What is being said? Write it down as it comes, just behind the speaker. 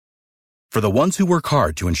For the ones who work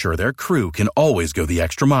hard to ensure their crew can always go the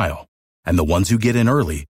extra mile, and the ones who get in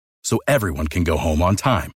early so everyone can go home on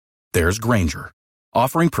time, there's Grainger,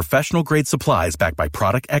 offering professional-grade supplies backed by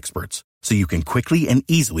product experts so you can quickly and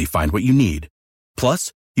easily find what you need.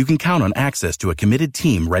 Plus, you can count on access to a committed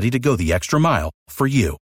team ready to go the extra mile for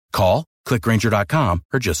you. Call, click Grainger.com,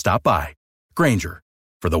 or just stop by. Grainger,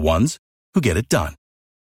 for the ones who get it done.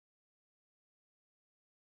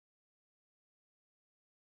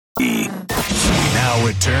 We now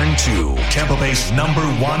return to Tampa Bay's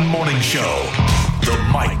 #1 morning show, The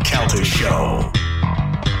Mike Calta Show.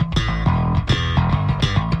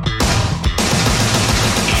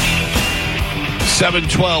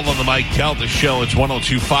 $7:12 on the Mike Calta Show. It's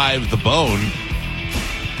 102.5 The Bone.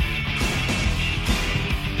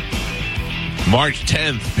 March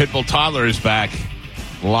 10th, Pitbull Toddler is back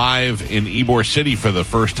live in Ybor City for the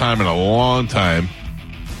first time in a long time.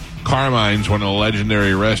 Carmine's, one of the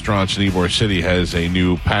legendary restaurants in Ybor City, has a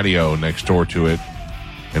new patio next door to it.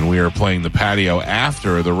 And we are playing the patio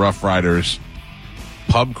after the Rough Riders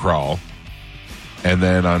pub crawl. And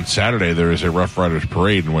then on Saturday, there is a Rough Riders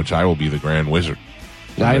parade in which I will be the Grand Wizard.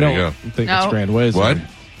 So I don't think it's Grand Wizard. What?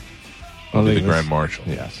 I'll be the Grand Marshal.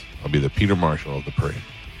 Yes. I'll be the Peter Marshal of the parade.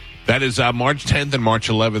 That is March 10th and March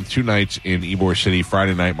 11th, 2 nights in Ybor City.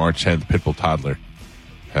 Friday night, March 10th, Pitbull Toddler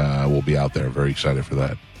will be out there. Very excited for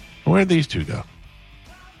that. Where did these two go?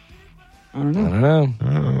 I don't know.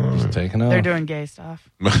 Just taking off. They're doing gay stuff.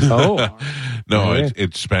 Oh. No,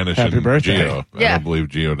 it's Spanish. Happy and birthday. Gio. I don't believe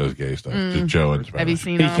Gio does gay stuff. Just Joe and Spanish. Have you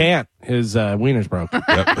seen He them? can't. His wiener's broke.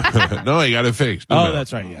 Yep. No, he got it fixed. New now.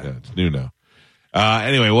 That's right, yeah. It's new now.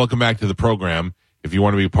 Anyway, welcome back to the program. If you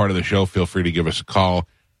want to be a part of the show, feel free to give us a call.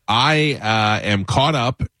 I am caught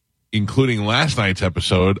up, including last night's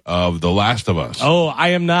episode of The Last of Us. Oh, I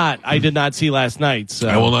am not. I did not see last night. So.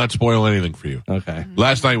 I will not spoil anything for you. Okay.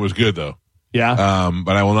 Last night was good, though. Yeah.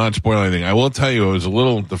 But I will not spoil anything. I will tell you, it was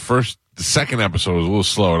the second episode was a little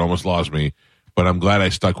slow. It almost lost me, but I'm glad I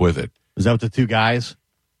stuck with it. Is that with the two guys?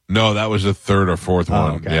 No, that was the third or fourth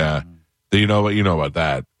one. Okay. Yeah. You know about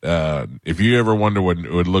that. If you ever wonder what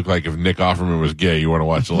it would look like if Nick Offerman was gay, you want to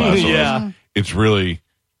watch The Last of Us. Yeah.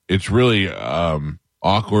 It's really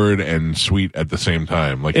awkward and sweet at the same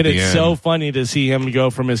time. Like, It at the is end, so funny to see him go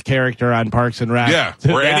from his character on Parks and Rec. yeah,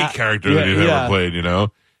 to or any that. character that he's ever played. You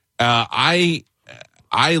know, I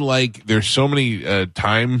like. There's so many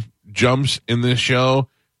time jumps in this show,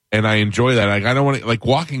 and I enjoy that. Like, I don't want to. Like,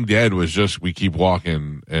 Walking Dead was just we keep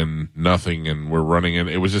walking and nothing, and we're running, and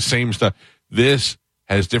it was the same stuff. This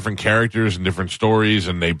has different characters and different stories,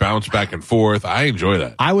 and they bounce back and forth. I enjoy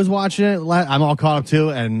that. I was watching it. I'm all caught up too,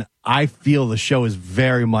 and I feel the show is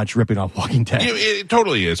very much ripping off Walking Dead. It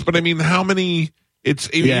totally is. But I mean, how many?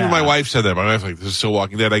 Even my wife said that. My wife's like, "This is so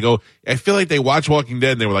Walking Dead." I go, I feel like they watched Walking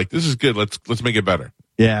Dead and they were like, "This is good. Let's make it better."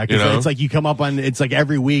 Yeah, because it's like you come up on. It's like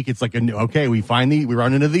every week. It's like we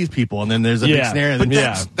run into these people, and then there's a big snare. But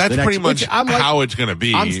that's pretty much how it's going to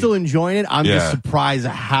be. I'm still enjoying it. I'm just surprised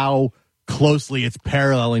at how closely it's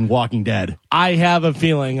paralleling Walking Dead. I have a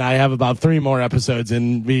feeling I have about 3 more episodes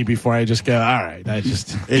in me before I just go, all right.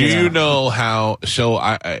 Do you know how? So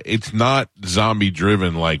it's not zombie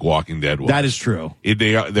driven like Walking Dead was. That is true.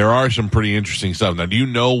 There are some pretty interesting stuff. Now, do you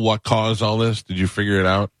know what caused all this? Did you figure it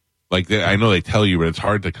out? Like, I know they tell you, but it's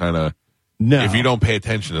hard to kind of. No. If you don't pay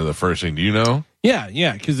attention to the first thing, do you know?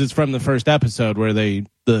 Yeah, because it's from the first episode where the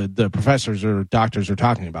professors or doctors are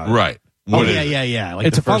talking about it. Right. Yeah. Like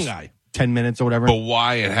it's a first fungi. 10 minutes or whatever. But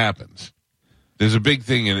why it happens? There's a big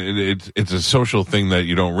thing, and it's a social thing that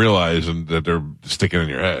you don't realize, and that they're sticking in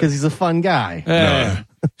your head. Because he's a fun guy. No.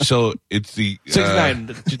 So it's the 6-9.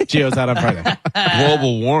 Gio's out on Friday.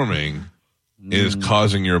 Global warming is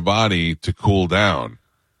causing your body to cool down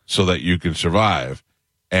so that you can survive,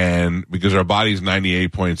 and because our body's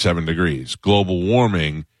 98.7 degrees, global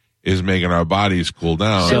warming is making our bodies cool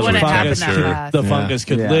down. So when it happened that fast. The fungus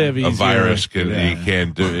could live easier. A virus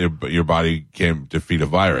your body can't defeat a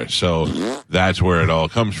virus. So that's where it all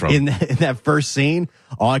comes from. In that first scene,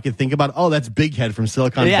 all I could think about, that's Big Head from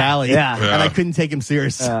Silicon Valley. Yeah. And I couldn't take him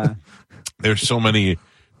serious. There's so many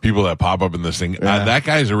people that pop up in this thing. That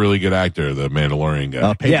guy's a really good actor, the Mandalorian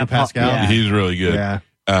guy. Pedro Pascal. Yeah. He's really good.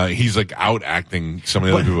 Yeah. He's like out acting some of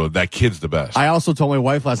the other people. That kid's the best. I also told my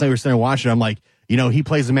wife last night, we were sitting there watching it, I'm like, he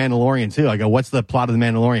plays the Mandalorian too. I go, what's the plot of the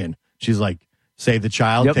Mandalorian? She's like, save the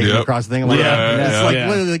child, take him across the thing. I'm like, it's like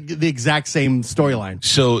literally the exact same storyline.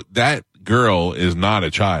 So that girl is not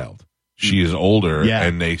a child. She is older,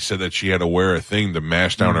 and they said that she had to wear a thing to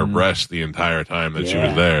mash down her breast the entire time that she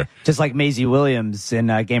was there. Just like Maisie Williams in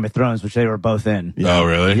Game of Thrones, which they were both in. Oh,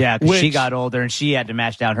 really? Yeah, because she got older and she had to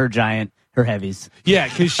mash down her giant her heavies. Yeah,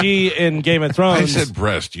 because she in Game of Thrones. I said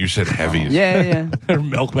breast. You said heavies. Yeah. Her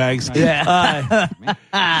milk bags. Yeah.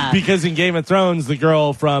 Because in Game of Thrones, the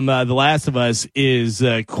girl from The Last of Us is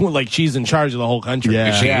cool, like she's in charge of the whole country. Yeah.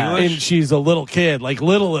 Is she English? And she's a little kid, like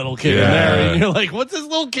little kid in there. And you're like, what's this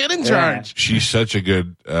little kid in charge? She's such a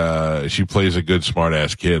good. She plays a good smart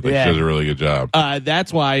ass kid. Like, she does a really good job.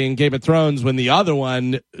 That's why in Game of Thrones, when the other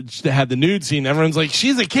one had the nude scene, everyone's like,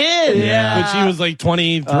 she's a kid. Yeah. But she was like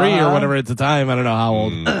 23 or whatever at the time. I don't know how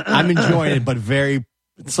old. I'm enjoying it, but very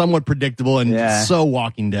somewhat predictable and so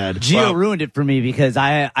Walking Dead. Gio ruined it for me because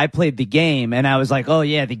I played the game and I was like, oh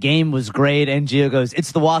yeah, the game was great. And Gio goes,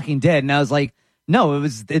 it's The Walking Dead. And I was like, no,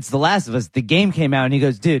 it's The Last of Us. The game came out and he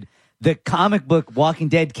goes, dude, the comic book Walking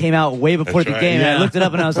Dead came out way before the game. And I looked it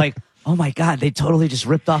up and I was like, oh my God, they totally just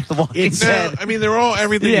ripped off The Walking Dead. I mean, they're all,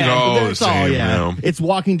 everything's all the same. You know? It's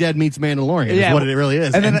Walking Dead meets Mandalorian is what it really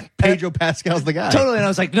is. And then Pedro Pascal's the guy. Totally. And I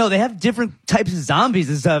was like, no, they have different types of zombies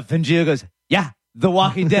and stuff. And Gio goes, yeah, The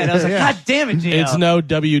Walking Dead. I was like, God damn it, Gio. It's no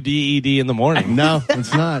WDED in the morning. No,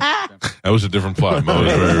 it's not. That was a different plot. That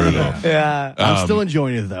was very original. Yeah. I'm still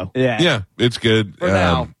enjoying it though. Yeah, it's good. For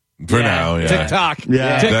now. For now, yeah. TikTok.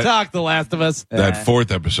 Yeah. TikTok, The Last of Us. That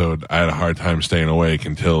fourth episode, I had a hard time staying awake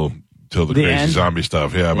until the crazy end? zombie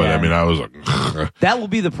stuff. Yeah, but Yeah. I mean, I was like, That will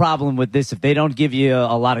be the problem with this if they don't give you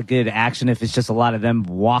a lot of good action, if it's just a lot of them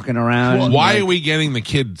walking around. why are we getting the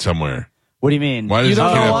kid somewhere? What do you mean? Why does You the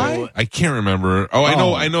don't kid know have why? I can't remember. Oh,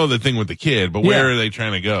 I know the thing with the kid, but where are they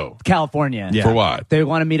trying to go? California. Yeah. For what? They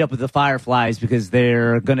want to meet up with the Fireflies because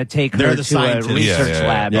they're going to take They're her the to a scientists. research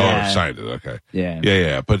lab. Oh, scientist. Okay. Yeah.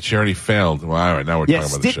 Yeah. But she already failed. Well, all right. Now we're Yeah,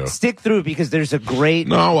 talking about the show. stick through because there's a great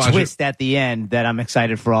No, I'll watch twist at the end that I'm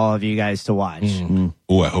excited for all of you guys to watch.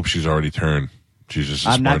 Oh, I hope she's already turned. She's just.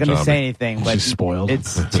 I'm not going to say anything, but She's spoiled.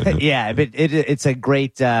 It's yeah, but it's a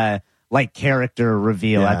great like character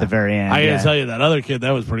reveal at the very end. I gotta tell you, that other kid, that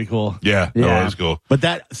was pretty cool. Yeah. Yeah. That was cool. But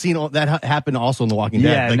that scene that happened also in The Walking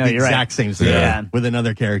Dead. Yeah, like no, the you're right. exact same scene Yeah. with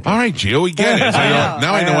another character. All right, Gio, we get it. So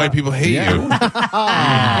I know why people hate you.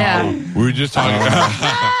 Yeah. We were just talking.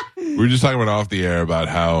 We were just talking about off the air about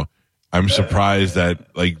how I'm surprised that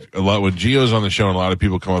like a lot when Gio's on the show and a lot of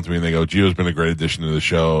people come up to me and they go, "Gio's been a great addition to the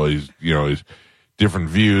show. He's different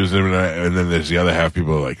views," and then there's the other half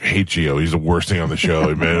people who like hate Gio. He's the worst thing on the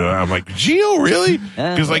show. Man, I'm like, Gio, really?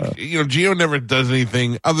 Because Gio never does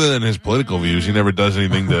anything other than his political views. He never does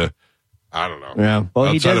anything to. I don't know. Yeah. Well,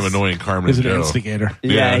 he outside does- of annoying Carmen He's and an Joe. instigator.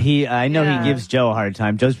 Yeah, Yeah. I know Yeah. he gives Joe a hard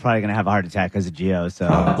time. Joe's probably gonna have a heart attack because of Gio.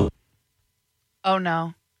 So Oh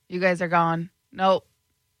no, you guys are gone. Nope.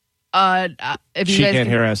 If you She guys can't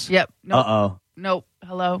hear us. Yep. Nope. oh. Nope.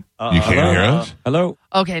 Hello. You can't hear us? Hello?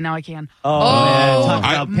 Okay, now I can. Oh, Oh, man. Talk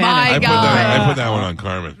I- about my panic. God. I put that one on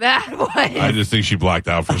Carmen. That was I just think she blacked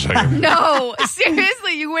out for a second. no.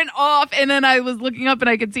 Seriously, you went off, and then I was looking up, and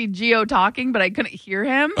I could see Gio talking, but I couldn't hear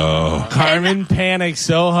him. Oh. Carmen panicked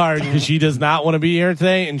so hard because she does not want to be here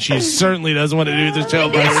today, and she certainly doesn't want to do the show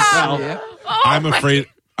by herself.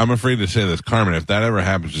 I'm afraid to say this, Carmen. If that ever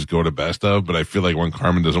happens, just go to best of. But I feel like when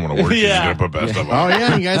Carmen doesn't want to work, she's Yeah. going to put best of Oh on.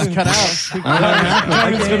 yeah, you guys cut out.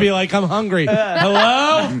 Carmen's going to be like, I'm hungry.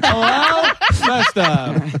 Hello? Best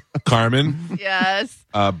of. Carmen, Yes.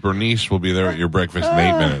 Bernice will be there at your breakfast in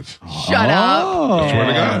 8 minutes. Shut up. I swear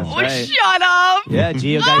to God. Oh, right. shut up. Yeah,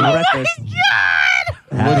 Gio got Oh your my breakfast.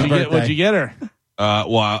 God. What'd you get her?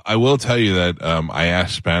 Well, I will tell you that I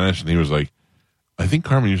asked Spanish, and he was like, I think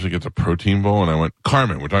Carmen usually gets a protein bowl. And I went,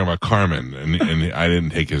 Carmen, we're talking about Carmen. And I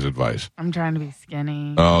didn't take his advice. I'm trying to be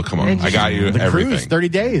skinny. Oh, come on. I got you The everything. cruise, 30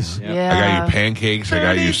 days. Yeah. I got you pancakes. I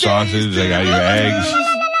got you sausage. I got you eggs.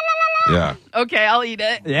 Yeah. Okay, I'll eat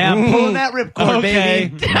it. Yeah, I'm pulling that ripcord, Okay.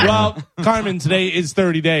 baby. Well, Carmen, today is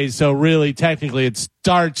 30 days, so really, technically, it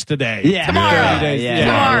starts today. Yeah, Tomorrow. 30 days. Yeah,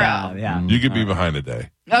 Tomorrow. Yeah, You could be behind a day.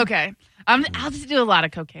 Okay. I'll just do a lot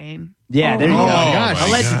of cocaine. yeah. There you go. gosh.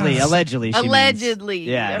 Allegedly, allegedly. she means. Allegedly.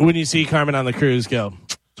 Yeah. When you see Carmen on the cruise, go,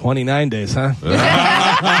 29 days, huh? Son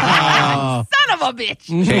of a bitch.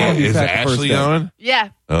 Hey, is Back the first Ashley day. going? Yeah,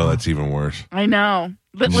 Oh, that's even worse. I know.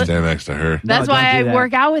 But Stand next to her. that's No, why don't I do that.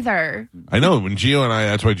 work out with her. I know. When Gio and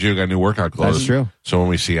that's why Gio got new workout clothes. That's true. So when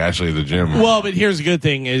we see Ashley at the gym, Well, but here's a good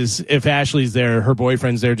thing is if Ashley's there, her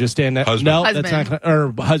boyfriend's there, just stand next. Husband. No, Husband. that's not gonna,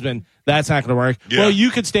 or husband. That's not going to work. Yeah. Well, you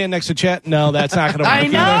could stand next to Chet. No, that's not going to work. I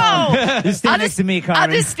know. Just stand I'll next just- to me, I'll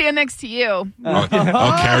Carmen. just stand next to you. I'll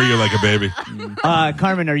carry you like a baby.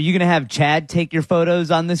 Carmen, are you going to have Chad take your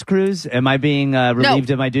photos on this cruise? Am I being relieved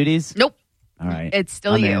of my duties? Nope. All right. It's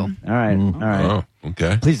still I'm you. in. All right. All right. Oh,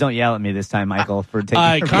 okay. Please don't yell at me this time, Michael, for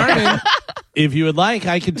taking your Carmen, if you would like,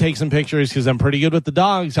 I could take some pictures because I'm pretty good with the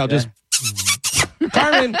dogs. I'll just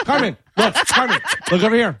Carmen, look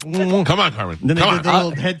over here. Come on, Carmen. Then they Come did the on.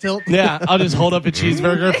 little head tilt. Yeah, I'll just hold up a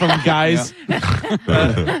cheeseburger from Guys.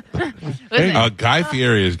 Guy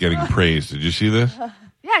Fieri is getting praised. Did you see this?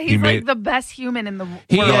 Yeah, he's He like made- the best human in the world.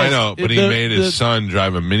 He No, is. I know, but he The- made his the- son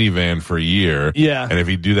drive a minivan for a year. Yeah. And if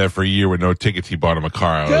he do that for a year with no tickets, he bought him a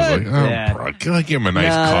car. I was like, oh, Yeah. bro, can I give him a nice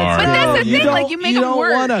No, car? But that's the thing, don't- like, you make him don't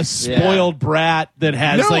work. want a spoiled brat that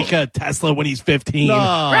has No. like a Tesla when he's 15.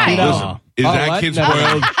 Right. Listen, is that what? kid No.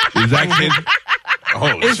 spoiled? Is that kid?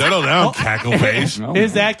 Oh, settle down, cackle face.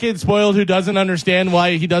 Is that kid spoiled who doesn't understand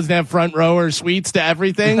why he doesn't have front row or suites to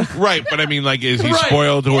everything? Right, but I mean, like, is he Right.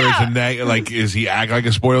 spoiled to where it's Yeah. like, is he act like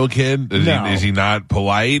a spoiled kid? No. Is he not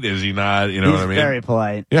polite? Is he not, you know He's what I mean? very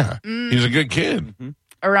polite. Yeah. He's a good kid.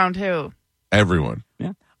 Around who? Everyone.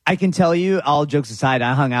 I can tell you, all jokes aside,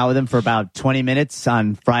 I hung out with him for about 20 minutes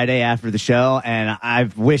on Friday after the show, and I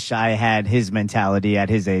wish I had his mentality at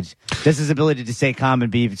his age. Just his ability to stay calm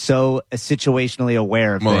and be so situationally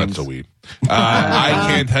aware of Well, things. that's a weed. I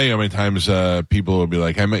can't tell you how many times people will be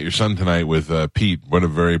like, I met your son tonight with Pete. What a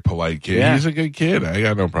very polite kid. Yeah. He's a good kid. I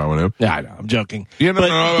got no problem with him. Yeah, I know. I'm joking. Yeah, no, But-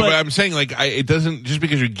 no, but- but I'm saying, like, it doesn't, just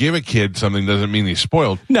because you give a kid something doesn't mean he's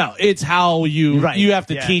spoiled. No, it's how you Right. you have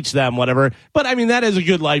to Yeah. teach them whatever. But I mean, that is a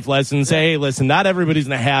good life lesson. Say, hey, listen, not everybody's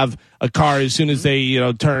going to have a car as soon as they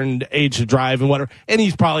turn age to drive and whatever. And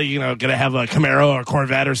he's probably going to have a Camaro or a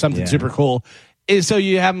Corvette or something super cool. And so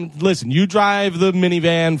you have him, listen, you drive the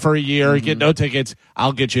minivan for a year, get no tickets,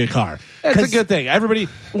 I'll get you a car. That's a good thing. Everybody,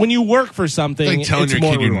 when you work for something, It's like telling it's your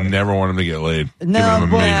more kid you rewarding. never want him to get laid. No, Giving him a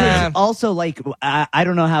but minivan. also like I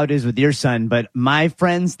don't know how it is with your son, but my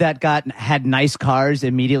friends that had nice cars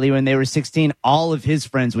immediately when they were 16, all of his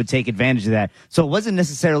friends would take advantage of that. So it wasn't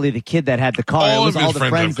necessarily the kid that had the car; All it was of his all the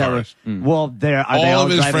friends friends have that cars. were. Well, they all of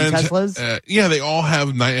his driving friends, Teslas. yeah, they all have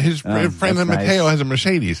his friend that's nice. Mateo has a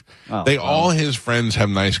Mercedes. Oh, All his friends have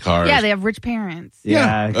nice cars. Yeah, they have rich parents.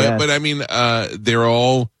 yeah, I guess. but I mean, they're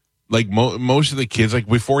all like most of the kids. Like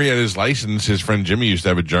before he had his license, his friend Jimmy used to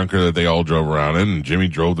have a junker that they all drove around in, and Jimmy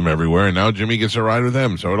drove them everywhere. And now Jimmy gets a ride with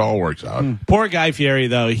them, so it all works out. Poor Guy Fieri,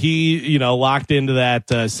 though. He, locked into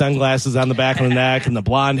that sunglasses on the back of the neck and the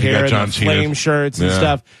blonde He hair got and John the Cena. flame shirts and Yeah.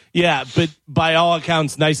 stuff. Yeah, but by all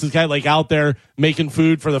accounts, nicest guy. Like out there making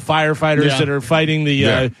food for the firefighters that are fighting the,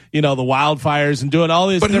 the wildfires and doing all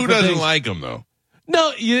this. But who different doesn't things. like him though?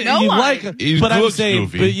 No, you No one. like him. He but I'm looks saying,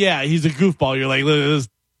 goofy. but yeah, he's a goofball. You're like, look at this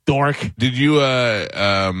dork. Did you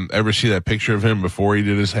ever see that picture of him before he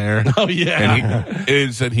did his hair? Oh yeah. And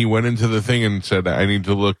it said he went into the thing and said, "I need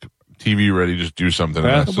to look TV ready. Just do something."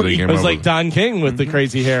 Yeah. So they It came was up like with- Don King with the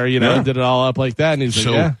crazy hair, Yeah. did it all up like that. And he's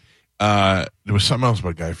So like, yeah. there was something else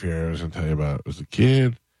about Guy Fieri I was going to tell you about. It was the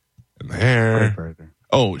kid and the hair.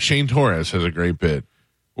 Oh, Shane Torres has a great bit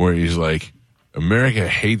where he's like, America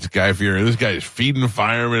hates Guy Fieri. This guy is feeding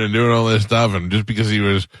firemen and doing all this stuff. And just because he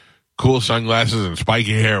was cool sunglasses and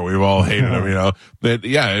spiky hair, we've all hated him, But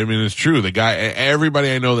yeah, I mean, it's true. The guy,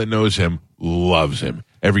 everybody I know that knows him loves him.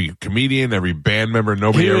 Every comedian, every band member,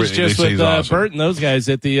 nobody He ever, was just they say with he's awesome. Bert and those guys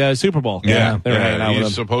at the Super Bowl. Yeah, they were hanging out with he's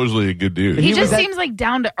him. supposedly a good dude. He was just at- seems like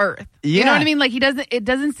down to earth. You know Yeah. what I mean? Like it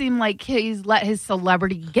doesn't seem like he's let his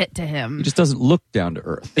celebrity get to him. He just doesn't look down to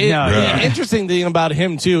earth. The interesting thing about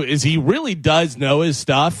him too is he really does know his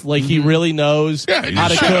stuff. Like he really knows Yeah, he's how a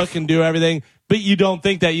to chef. cook and do everything. But you don't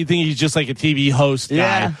think that. You think he's just like a TV host guy.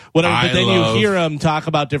 Yeah. Whatever. I But then love- you hear him talk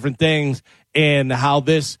about different things and how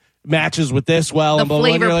this matches with this well. The and blah, blah,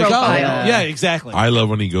 blah. And flavor you're like, oh, profile. yeah, exactly. I love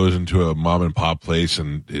when he goes into a mom and pop place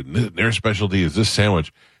and their specialty is this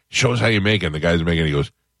sandwich. Shows how you make it. And the guy's making it. He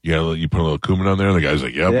goes, you put a little cumin on there. And the guy's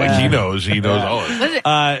like, yep. Yeah. Like he knows all of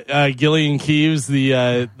it. Gillian Keeves,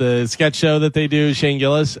 the sketch show that they do, Shane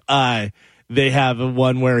Gillis, they have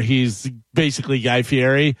one where he's basically Guy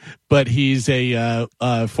Fieri, but he's a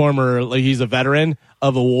former, like he's a veteran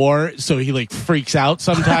of a war, so he like freaks out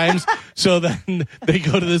sometimes. So then they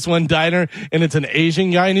go to this one diner and it's an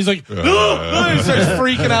Asian guy and he's like, he starts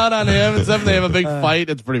freaking out on him and stuff. They have a big fight.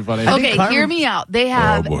 It's pretty funny. Okay, Carmen- hear me out. They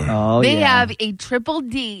have boy. they have a triple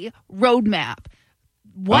D roadmap.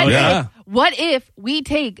 What yeah. if we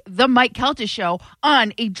take the Mike Keltis show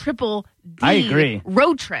on a triple D I agree.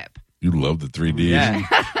 road trip? You love the 3Ds. Yeah.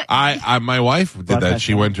 I my wife did Love that. that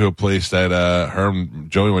She show. went to a place that her and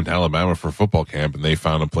Joey went to Alabama for football camp, and they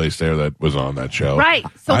found a place there that was on that show. Right.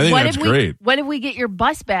 So I think what that's if great. what if we get your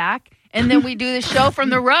bus back and then we do the show from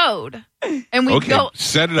the road and we Okay, go?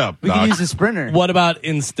 set it up, We Doc. can use a sprinter. What about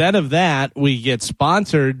instead of that, we get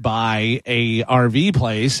sponsored by a RV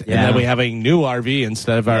place, and Yeah. then we have a new RV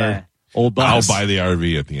instead of our. Yeah. Old bus. I'll buy the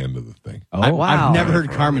RV at the end of the thing. Oh, wow. I've never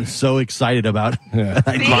heard Carmen so excited about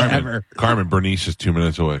Carmen, Bernice is 2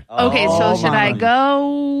 minutes away. Okay, so should I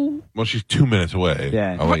go? Well, she's 2 minutes away.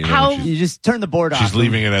 Yeah. I'll let you know. How- when You just turn the board off. she's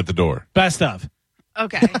leaving it at the door. Best of.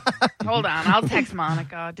 Okay, hold on. I'll text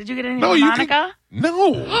Monica. Did you get anything No, from you Monica?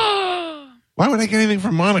 No. Why would I get anything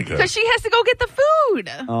from Monica? Because she has to go get the food.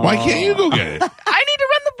 Why can't you go get it? I need to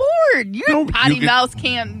run the board. Your No, potty you can- mouse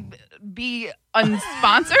can't be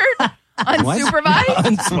unsponsored, unsupervised.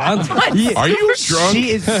 Unsponsored. Are you drunk?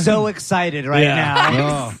 She is so excited right Yeah.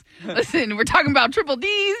 now. Listen, we're talking about triple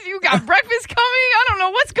D's. You got breakfast coming. I don't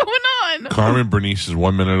know what's going on. Carmen Bernice is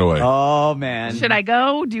 1 minute away. Oh, man. Should I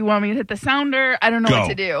go? Do you want me to hit the sounder? I don't know Go.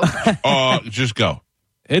 what to do. Just go.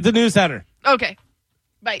 Hit the news center. Okay,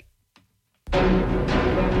 bye.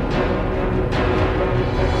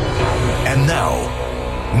 And now,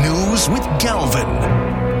 news with Galvin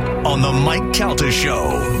on the Mike Calta Show.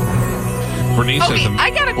 Bernice Okay, has a... I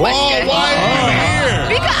got a question. why are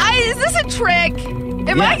you here? Because is this a trick?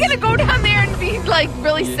 Am I Yes. going to go down there and be like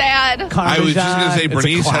really sad? I was just going to say It's a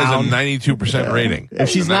Bernice has a clown. 92% rating. If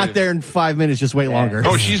she's not there in 5 minutes, just wait longer.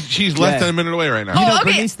 Oh, she's less Yeah. than a minute away right now. Oh,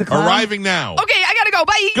 okay. Bernice the clown? Arriving now. Okay, I gotta go.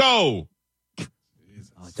 Bye. Go.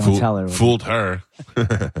 Don't tell her. Fooled her.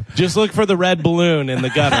 Just look for the red balloon in the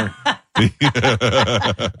gutter.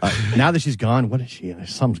 Now that she's gone, what is she?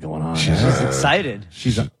 Something's going on. She's excited.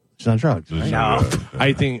 She's on drugs. Right? No.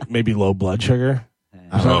 I think maybe low blood sugar.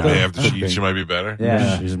 Oh, maybe after she might be better.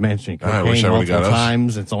 Yeah. She's mentioning I wish cocaine I would've got multiple us.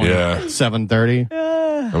 times. It's only Yeah. 7:30.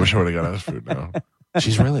 I wish I would have got us food now.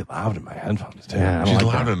 She's really loud in my headphones, too. Yeah, I don't She's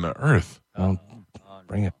like loud that. in the earth.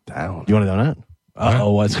 Bring it down. You want a donut?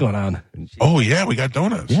 Uh-oh, what's going on? Oh, yeah, we got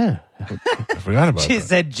donuts. Yeah. I forgot about She that.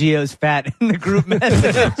 said Gio's fat in the group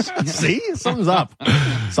message. See, something's up.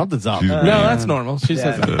 Something's up. No, that's normal. She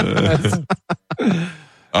says that.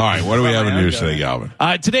 All right, what do we have in news today, Galvin?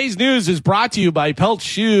 Today's news is brought to you by Pelt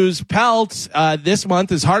Shoes. Pelt, this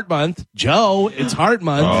month is Heart Month. Joe, it's Heart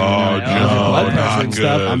Month. Oh, Joe, Blood pressure not and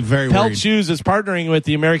stuff. good. I'm very Pelt worried. Shoes is partnering with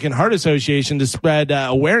the American Heart Association to spread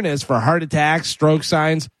awareness for heart attacks, stroke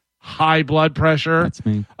signs, high blood pressure,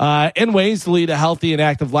 and ways to lead a healthy and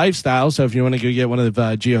active lifestyle. So if you want to go get one of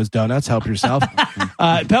Gio's donuts, help yourself.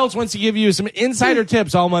 Pelts wants to give you some insider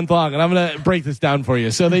tips all month long, and I'm going to break this down for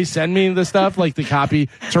you. So they send me the stuff, like the copy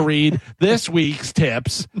to read this week's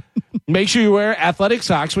tips. Make sure you wear athletic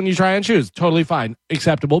socks when you try on shoes. Totally fine.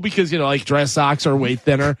 Acceptable because, like dress socks are way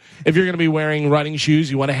thinner. If you're going to be wearing running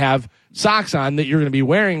shoes, you want to have socks on that you're going to be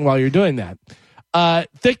wearing while you're doing that.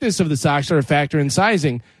 Thickness of the socks are a factor in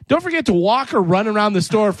sizing. Don't forget to walk or run around the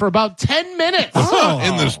store for about 10 minutes.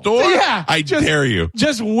 In the store? Yeah, I dare you.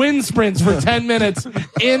 Just wind sprints for 10 minutes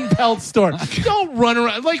in Pelt store. Don't run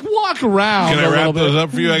around. Like, walk around. Can I a wrap little those bit. up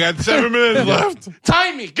for you? I got 7 minutes left.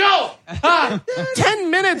 Time me. Go.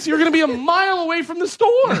 10 minutes. You're going to be a mile away from the store.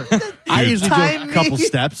 I usually do time a couple me.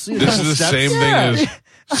 steps. This is the same thing as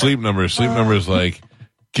Sleep Number. Sleep Number is like,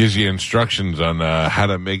 gives you instructions on how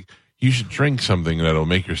to make... You should drink something that'll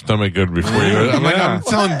make your stomach good before you... I'm like, I'm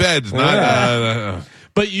selling beds, not...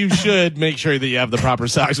 But you should make sure that you have the proper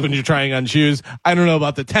socks when you're trying on shoes. I don't know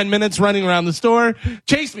about the 10 minutes running around the store.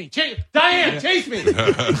 Chase me. Diane, chase me.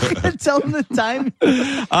 Tell them the time.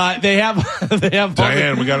 They have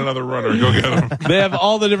Diane, we got another runner. Go get him. They have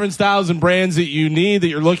all the different styles and brands that you need, that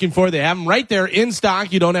you're looking for. They have them right there in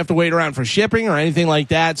stock. You don't have to wait around for shipping or anything like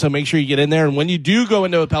that. So make sure you get in there. And when you do go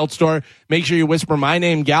into a Pelt store, make sure you whisper my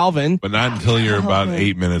name, Galvin. But not until you're about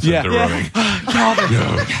 8 minutes into running.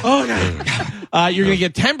 You're going to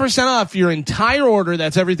get 10% off your entire order.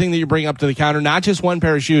 That's everything that you bring up to the counter, not just one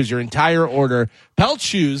pair of shoes, your entire order. Pelt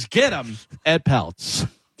shoes, get them at Pelts.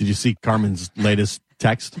 Did you see Carmen's latest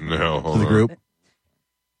text No, to hold the on. group?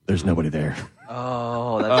 There's nobody there.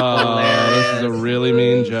 Oh, that's hilarious. This is a really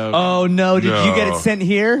mean joke. Oh, no. Did you get No. it sent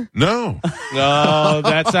here? No. Oh,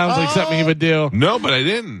 that sounds like something he would do. No, but I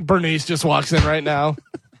didn't. Bernice just walks in right now.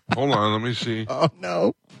 Hold on, let me see. Oh,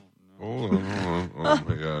 no. Hold on. Oh,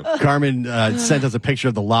 my God. Carmen sent us a picture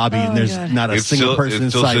of the lobby, and there's not a single person it in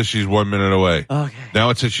still sight. says she's 1 minute away. Okay. Now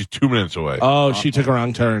it says she's 2 minutes away. Oh, she took a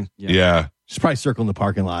wrong turn. Yeah, She's probably circling the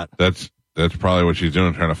parking lot. that's probably what she's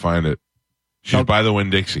doing, trying to find it. She's by the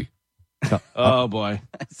Winn-Dixie. Oh, boy.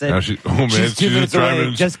 I said, Now she, oh man, she's 2 minutes just driving.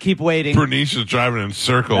 away. Just keep waiting. Bernice is driving in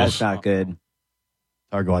circles. That's not good.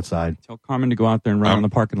 Or go outside. Tell Carmen to go out there and run on the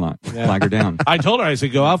parking lot. Flag her down. I told her, I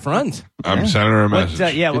said, go out front. I'm sending her a message.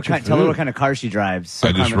 Tell her what kind of car she drives. So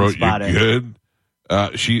I just Carmen wrote can spot you it. good.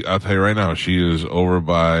 I'll tell you right now, she is over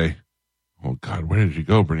by. Oh God, where did you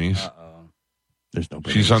go, Bernice? There's no.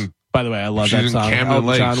 She's on. By the way, I love She's that in song. Camden Elton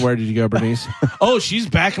Lakes. John, where did you go, Bernice? Oh, she's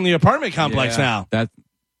back in the apartment complex now. That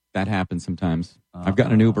That happens sometimes. I've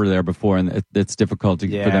gotten an Uber there before, and it's difficult for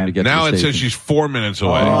them to get now to the it says station. she's 4 minutes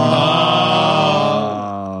away. Oh.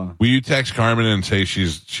 Will you text Carmen and say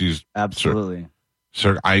she's Absolutely.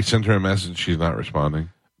 Sir, I sent her a message. She's not responding.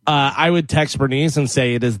 I would text Bernice and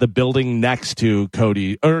say it is the building next to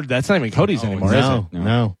Cody. Or that's not even Cody's anymore, is it?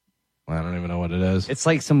 No. I don't even know what it is. It's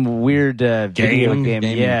like some weird video game.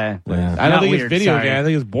 Yeah. I don't think it's video game. I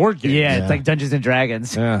think it's board game. Yeah, it's like Dungeons and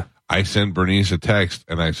Dragons. Yeah. I sent Bernice a text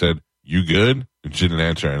and I said, "You good?" And she didn't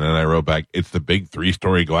answer. And then I wrote back, "It's the big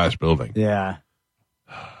 3-story glass building." Yeah.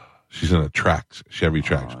 She's in a Trax, Chevy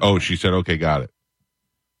Trax. Oh, she said, "Okay, got it."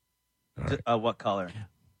 What color?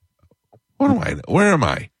 What am I? Where am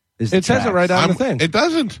I? It says it right on the thing. It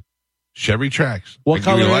doesn't. Chevy Trax. What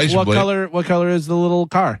color? What color is the little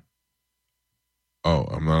car? Oh,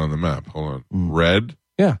 I'm not on the map. Hold on. Red.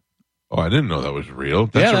 Yeah. Oh, I didn't know that was real.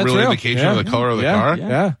 That's a real indication of the color of the car.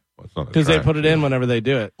 Yeah. Because they put it in whenever they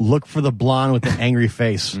do it. Look for the blonde with the angry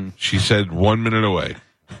face. She said 1 minute away.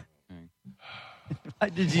 Why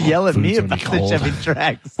did you yell at me about the Chevy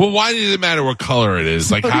Trax? Well, why does it matter what color it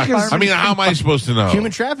is? Like, how am I supposed to know?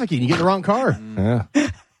 Human trafficking. You get the wrong car. Yeah.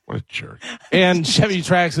 What a jerk. And Chevy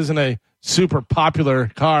Trax isn't a super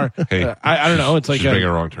popular car. Hey, I don't know. It's like she's making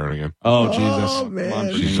a wrong turn again. Oh, Jesus. Oh,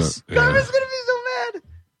 man. She's Carmen's going to be so mad.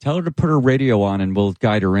 Tell her to put her radio on, and we'll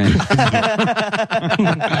guide her in.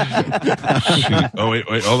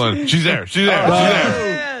 wait, hold on. She's there.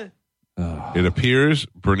 It appears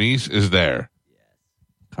Bernice is there.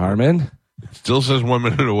 Carmen? It still says 1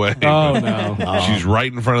 minute away. Oh, no. She's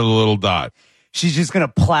right in front of the little dot. She's just going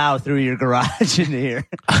to plow through your garage into here.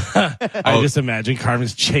 I just imagine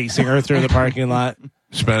Carmen's chasing her through the parking lot.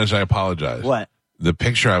 Spanish, I apologize. What? The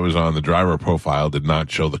picture I was on, the driver profile, did not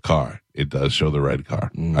show the car. It does show the red car.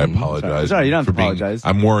 I apologize. Sorry, you don't have to apologize.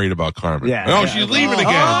 I'm worried about Carmen. Yeah. Oh, she's leaving again.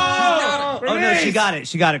 Oh, no, she got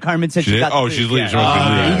it. Carmen said she got it. Oh, she's leaving. She The must be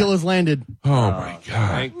leaving. eagle has landed. Oh, my God.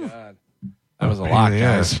 Thank God. That was a lot,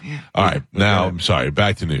 guys. All right. Now, I'm sorry.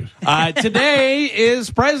 Back to news. Today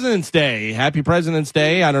is President's Day. Happy President's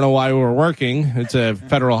Day. I don't know why we're working. It's a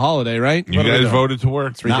federal holiday, right? You guys voted to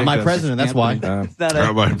work. Not my president. That's why.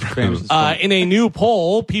 Not my president. In a new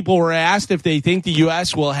poll, people were asked if they think the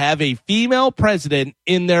U.S. will have a female president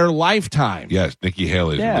in their lifetime. Yes, Nikki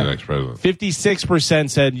Haley is the next president.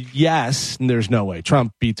 56% said yes. There's no way.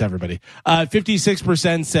 Trump beats everybody.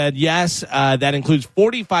 56% said yes. That includes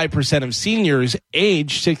 45% of seniors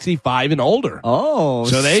age 65 and older. Oh,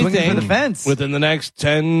 so they swinging think for the fence. within the next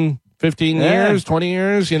 10, 15 years, 20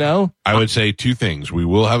 years, I would say two things. We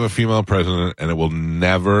will have a female president, and it will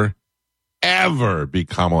never, ever be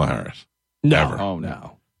Kamala Harris. No. Ever. Oh,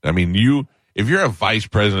 no. I mean, if you're a vice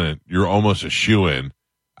president, you're almost a shoo-in.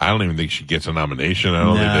 I don't even think she gets a nomination. I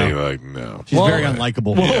don't think no. She's very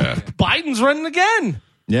unlikable. Yeah. Biden's running again.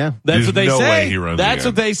 Yeah. That's what they no say. way he runs That's again.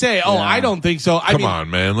 what they say. Oh, I don't think so. Come on,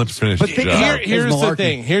 man. Let's finish But the job. here's the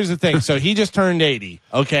thing. Here's the thing. So he just turned 80,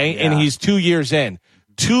 okay? And he's 2 years in.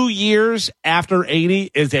 2 years after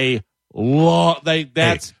 80 is a long,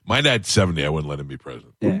 that's. Hey, my dad's 70. I wouldn't let him be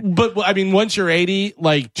president. But I mean, once you're 80,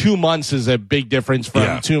 2 months is a big difference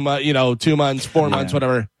from 2 months, 2 months, 4 months,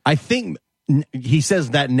 whatever. I think he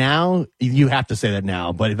says that now. You have to say that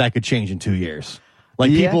now, but that could change in 2 years.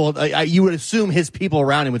 People, you would assume his people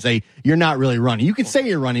around him would say, "You're not really running. You can say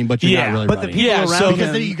you're running, but you're not really but running." the people around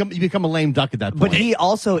because him, then you become a lame duck at that point. But he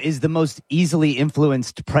also is the most easily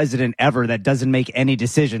influenced president ever that doesn't make any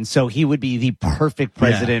decisions. So he would be the perfect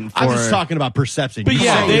president for. I'm just talking about perception. But You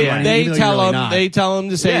say you're running, they even though tell you're really him not. they tell him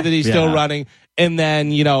to say that he's still running, and then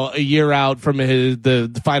a year out from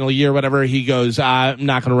the final year, whatever, he goes, "I'm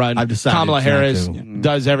not going to run." I've decided Kamala not Harris to.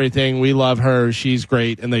 does everything. We love her. She's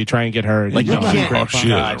great, and they try and get her. Like, you can't- Oh, she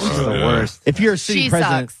God, doesn't she's run, the worst. If you're a city She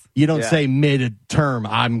president, sucks. you don't say mid-term,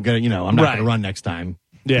 I'm not going to run next time.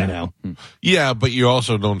 Yeah. Yeah, but you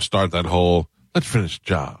also don't start that whole, let's finish the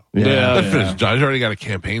job. Let's finish the job. He's already got a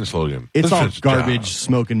campaign slogan. It's Let's all finish the job. garbage,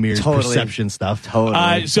 smoke and mirrors, Totally. perception stuff.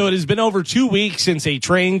 Totally. So it has been over 2 weeks since a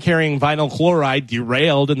train carrying vinyl chloride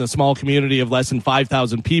derailed in the small community of less than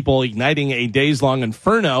 5,000 people, igniting a days-long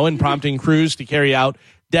inferno and prompting crews to carry out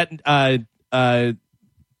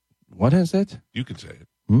what is it? You can say it.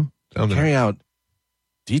 Hmm? Carry out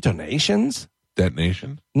detonations?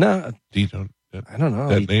 Detonation? No, I don't know.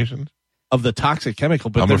 Detonation? Of the toxic chemical,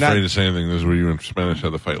 but I'm they're afraid not, to say anything. This is where you and Spanish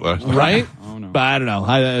had the fight last time. right? Oh, no. But I don't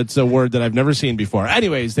know. It's a word that I've never seen before.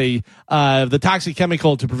 Anyways, the toxic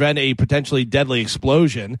chemical to prevent a potentially deadly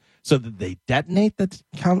explosion, so that they detonate I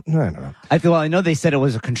don't know. I know they said it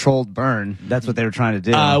was a controlled burn. That's what they were trying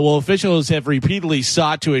to do. Officials have repeatedly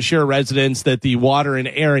sought to assure residents that the water and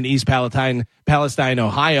air in East Palestine,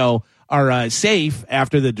 Ohio, are safe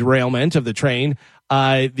after the derailment of the train.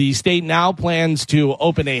 The state now plans to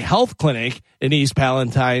open a health clinic in East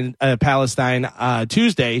Palestine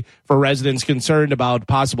Tuesday for residents concerned about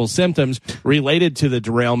possible symptoms related to the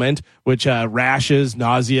derailment, which rashes,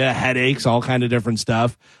 nausea, headaches, all kind of different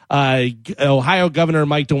stuff. Ohio Governor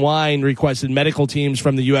Mike DeWine requested medical teams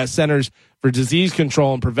from the U.S. Centers for Disease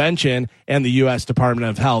Control and Prevention and the U.S. Department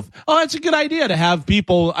of Health. Oh, that's a good idea to have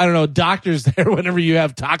people, I don't know, doctors there whenever you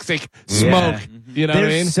have toxic smoke. Yeah. You know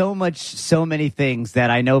There's what I mean? so many things that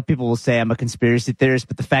I know people will say I'm a conspiracy theorist,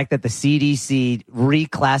 but the fact that the CDC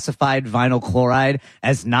reclassified vinyl chloride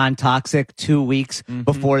as non-toxic 2 weeks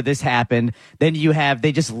before this happened, then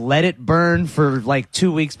they just let it burn for like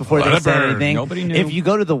 2 weeks before they said anything. Nobody knew. If you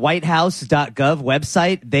go to the whitehouse.gov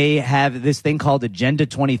website, they have this thing called Agenda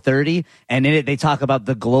 2030, and in it they talk about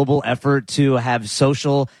the global effort to have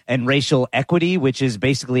social and racial equity, which is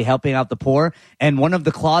basically helping out the poor. And one of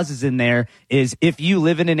the clauses in there is if you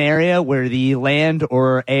live in an area where the land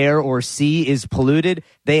or air or sea is polluted,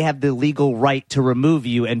 they have the legal right to remove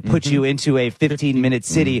you and put you into a 15-minute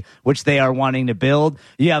city, which they are wanting to build.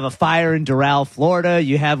 You have a fire in Doral, Florida.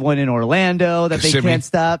 You have one in Orlando that Kissimmee. they can't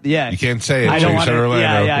stop. Yeah. You can't say it. I so don't you want said to.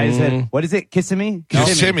 Orlando. Yeah. I said, what is it? Kissimmee?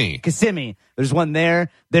 Kissimmee. There's one there.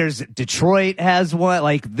 There's Detroit has one.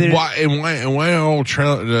 Like there's. Why are all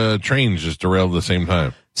trains just derailed at the same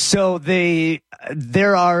time? So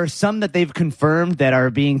there are some that they've confirmed that are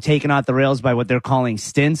being taken off the rails by what they're calling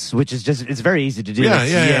stints, which is just, it's very easy to do.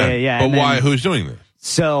 Yeah. But why? Who's doing this?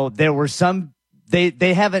 So there were some,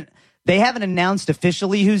 they haven't announced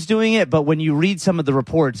officially who's doing it, but when you read some of the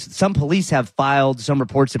reports, some police have filed some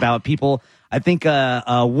reports about people. I think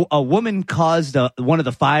a woman caused one of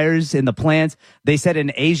the fires in the plants. They said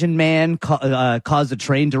an Asian man caused a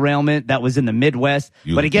train derailment that was in the Midwest.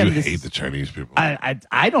 But again, you hate the Chinese people.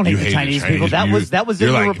 I don't hate the Chinese people. That was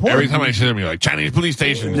in the report. Every time I see them, you're like Chinese police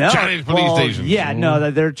stations. Chinese police stations. Yeah,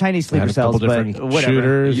 no, they're Chinese sleeper cells, but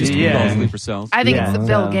whatever. Shooters. Sleeper cells. I think it's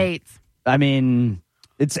Bill Gates. I mean,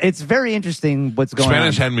 it's very interesting what's going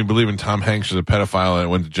Spanish on. had me believing Tom Hanks was a pedophile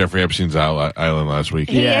and went to Jeffrey Epstein's island last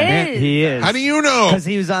week. He is. He is. How do you know? Because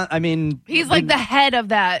he was on. I mean, He's like the head of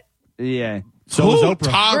that yeah. So was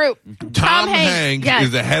Oprah. group. Tom Hanks yes.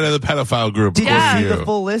 is the head of the pedophile group. Did you according see to the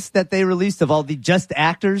full list that they released of all the just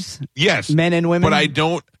actors? Yes, men and women.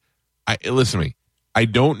 But listen to me. I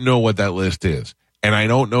don't know what that list is. And I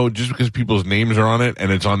don't know, just because people's names are on it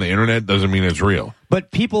and it's on the internet doesn't mean it's real.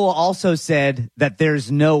 But people also said that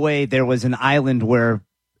there's no way there was an island where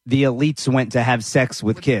the elites went to have sex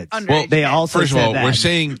with kids. Well, they also first of said all,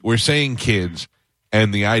 that. we're saying kids,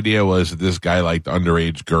 and the idea was that this guy liked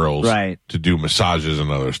underage girls to do massages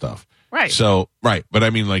and other stuff. Right. So, right. But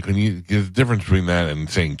I mean, like, there's a difference between that and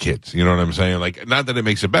saying kids. You know what I'm saying? Like, not that it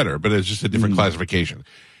makes it better, but it's just a different classification.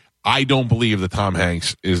 I don't believe that Tom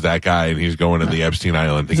Hanks is that guy and he's going to the Epstein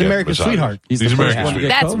Island to He's get America's massages. sweetheart. He's America's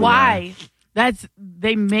sweetheart. That's why.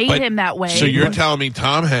 They made him that way. So you're telling me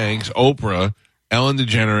Tom Hanks, Oprah, Ellen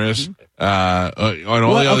DeGeneres, and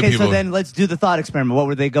all the other people. So then let's do the thought experiment. What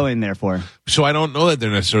were they going there for? So I don't know that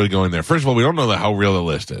they're necessarily going there. First of all, we don't know how real the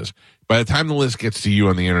list is. By the time the list gets to you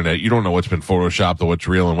on the internet, you don't know what's been photoshopped or what's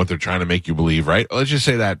real and what they're trying to make you believe, right? Let's just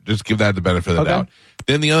say that. Just give that the benefit of the doubt.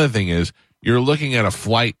 Then the other thing is you're looking at a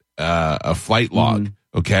flight log,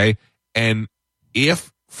 okay? And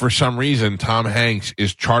if for some reason Tom Hanks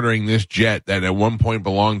is chartering this jet that at one point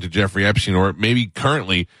belonged to Jeffrey Epstein or maybe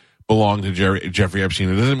currently belonged to Jeffrey Epstein,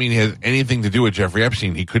 it doesn't mean he has anything to do with Jeffrey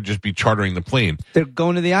Epstein. He could just be chartering the plane. They're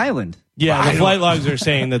going to the island. Yeah, the flight logs are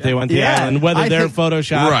saying that they went to the island. Whether they're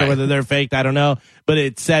photoshopped or whether they're faked, I don't know. But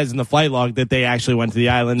it says in the flight log that they actually went to the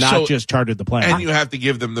island, not just chartered the plane. And you have to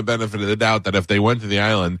give them the benefit of the doubt that if they went to the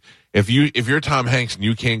island, if you're Tom Hanks and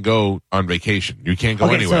you can't go on vacation, you can't go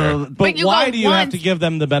anywhere. But why do you have to give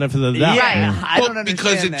them the benefit of the doubt? Yeah, I don't understand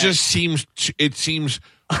because it that. just seems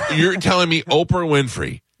you're telling me Oprah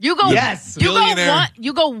Winfrey. You go, billionaire.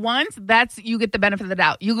 you go once. You get the benefit of the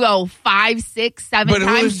doubt. You go 5, 6, 7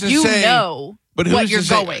 times. You know what you're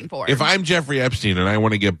going for. If I'm Jeffrey Epstein and I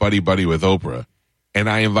want to get buddy with Oprah, and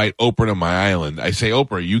I invite Oprah to my island, I say,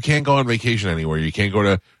 Oprah, you can't go on vacation anywhere. You can't go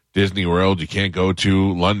to Disney World. You can't go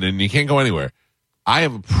to London. You can't go anywhere. I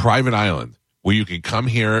have a private island where you can come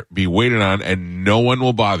here, be waited on, and no one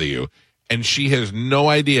will bother you. And she has no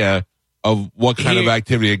idea of what kind of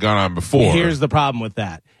activity had gone on before. Here's the problem with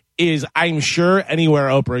that. Is I'm sure anywhere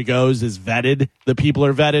Oprah goes is vetted. The people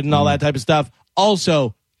are vetted and all that type of stuff.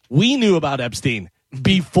 Also, we knew about Epstein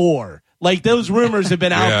before. Like, those rumors have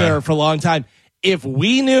been out there for a long time. if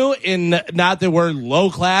we knew, not that we're low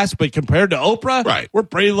class, but compared to Oprah, right, we're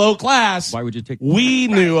pretty low class. Why would you take? We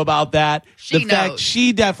knew about that. She fact knows.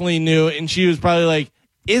 she definitely knew, and she was probably like,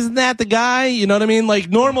 "Isn't that the guy?" You know what I mean? Like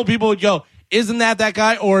normal people would go, "Isn't that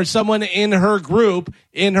guy?" Or someone in her group,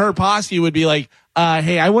 in her posse, would be like,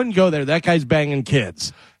 "Hey, I wouldn't go there. That guy's banging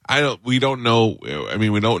kids." We don't know. I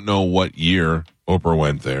mean, we don't know what year Oprah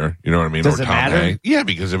went there. You know what I mean? Does or it Tom matter? Hanks. Yeah,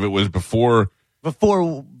 because if it was before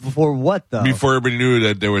what though? Before everybody knew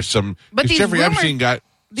that there was some. But Because these Jeffrey rumors- Epstein got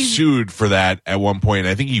sued for that at one point.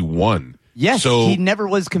 I think he won. Yes, so, he never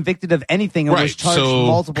was convicted of anything and was Right, charged so-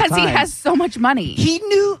 multiple times. Because he has so much money. He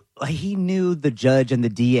knew the judge and the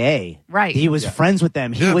DA. Right. He was friends with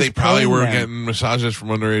them. He Yeah, was they probably paying were them. getting massages from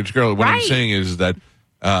underage girls. What I'm Right. saying is that,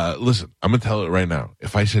 listen, I'm going to tell it right now.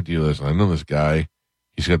 If I said to you, listen, I know this guy,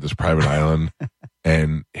 he's got this private island,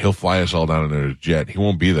 and he'll fly us all down in a jet. He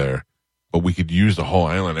won't be there, but we could use the whole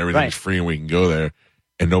island. Everything's Right. free, and we can go there,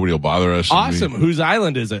 and nobody will bother us. Awesome. Whose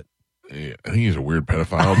island is it? I think he's a weird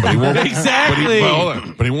pedophile, but he won't. Exactly.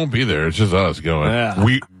 But he won't be there. It's just us going. Yeah.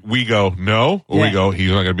 We go no, or we Yeah. go. He's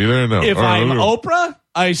not going to be there. No. If All right, I'm we'll go. Oprah,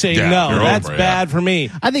 I say Yeah, no. you're That's Oprah, bad for me.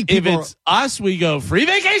 I think if people it's us, we go free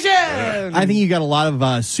vacation. I think you got a lot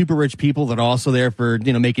of super rich people that are also there for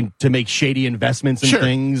make shady investments and Sure.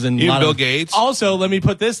 things, and a Even lot Bill of Gates. Also, let me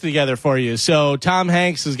put this together for you. So Tom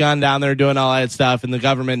Hanks has gone down there doing all that stuff, and the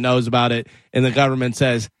government knows about it, and the government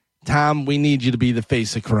says, Tom, we need you to be the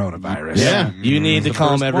face of coronavirus. Yeah. You need to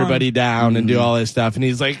calm first everybody down and do all this stuff. And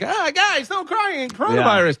he's like, guys, no crying,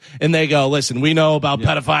 coronavirus. And they go, listen, we know about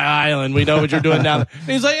Pedophile Island. We know what you're doing down there.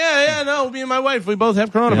 And he's like, no, me and my wife, we both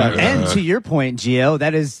have coronavirus. And to your point, Gio,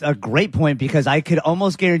 that is a great point because I could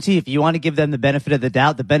almost guarantee if you want to give them the benefit of the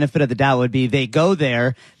doubt would be they go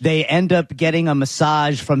there, they end up getting a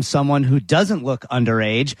massage from someone who doesn't look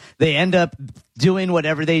underage. They end up doing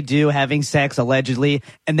whatever they do, having sex allegedly,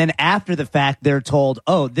 and then after the fact, they're told,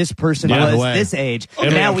 "Oh, this person By the was way. this age.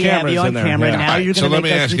 And Now we we have have you cameras on in there. camera. Yeah. Now you're So going to let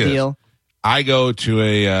make me us ask the you this. deal." I go to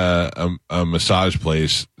a massage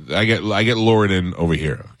place. I get lured in over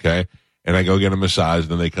here, okay? And I go get a massage.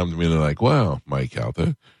 Then they come to me and they're like, "Well, Mike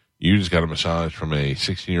Calta, you just got a massage from a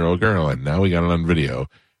 16-year-old girl, and now we got it on video."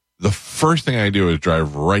 The first thing I do is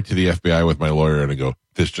drive right to the FBI with my lawyer and I go,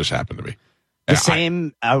 "This just happened to me." The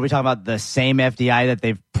same? Are we talking about the same FBI that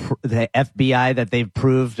the FBI that they've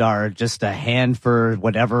proved are just a hand for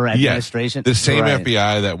whatever administration? Yes, the same Right.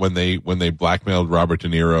 FBI that when they blackmailed Robert De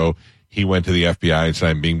Niro, he went to the FBI and said,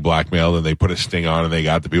 "I'm being blackmailed," and they put a sting on and they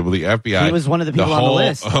got the people. The FBI. He was one of the people on the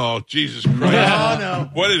list. Oh, Jesus Christ. No.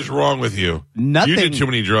 What is wrong with you? Nothing. You did too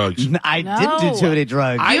many drugs. I No. didn't do too many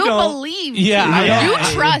drugs. I You don't- believe. Yeah, You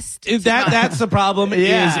trust. That's the problem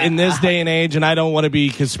is in this day and age, and I don't want to be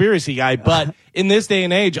a conspiracy guy, but in this day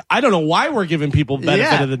and age, I don't know why we're giving people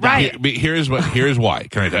benefit of the doubt. right. Here's why.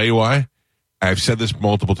 Can I tell you why? I've said this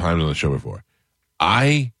multiple times on the show before.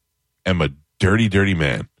 I am a dirty, dirty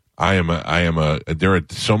man. There are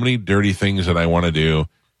so many dirty things that I want to do.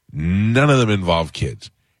 None of them involve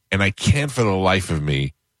kids. And I can't for the life of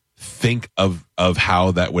me think of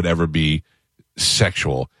how that would ever be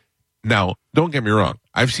sexual. Now, don't get me wrong.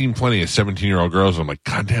 I've seen plenty of 17-year-old girls. I'm like,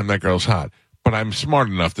 God damn, that girl's hot. But I'm smart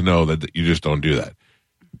enough to know that you just don't do that.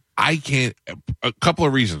 I can't. A couple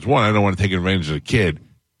of reasons. One, I don't want to take advantage of a kid.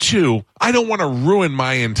 Two, I don't want to ruin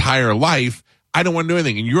my entire life. I don't want to do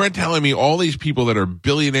anything. And you're telling me all these people that are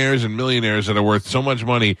billionaires and millionaires that are worth so much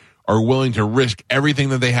money are willing to risk everything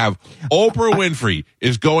that they have. Oprah Winfrey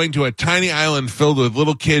is going to a tiny island filled with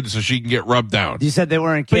little kids so she can get rubbed down. You said they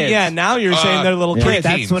weren't kids. But yeah, now you're saying they're little kids.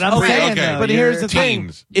 That's what I'm saying. Okay. though. But here's the thing: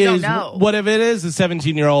 Teens. is don't know. what if it is a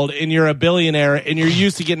 17-year-old and you're a billionaire and you're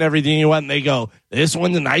used to getting everything you want, and they go, "This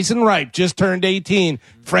one's nice and ripe, just turned 18,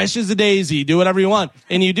 fresh as a daisy, do whatever you want,"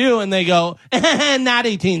 and you do, and they go, "Not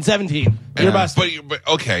 18, 17, you're busted." But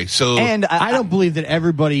okay, so And I don't believe that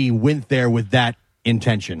everybody went there with that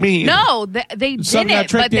intention. No, they Some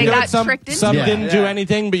didn't, but they into got it, some tricked into some it. didn't do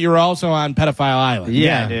anything, but you're also on Pedophile Island.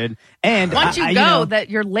 Yeah, dude. And Once you I- go, know,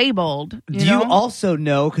 that you're labeled. do you also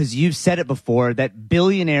know, because you've said it before, that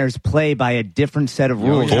billionaires play by a different set of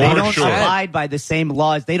rules? For They don't sure. abide by the same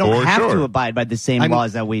laws. They don't For have sure. to abide by the same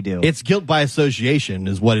laws that we do. It's guilt by association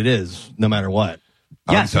is what it is, no matter what.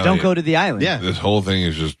 I'm so telling don't you, go to the island. Yeah. This whole thing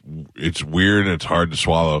is just, it's weird and it's hard to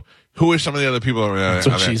swallow. Who are some of the other people? That's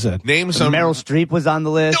what she said. Name some. Meryl Streep was on the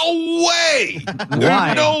list. No way! Why?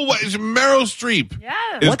 There's no way. It's Meryl Streep Yeah.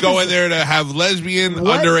 is What going does- there to have lesbian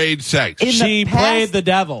What? underage sex. In the She past- played the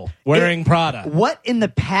devil wearing Prada. What in the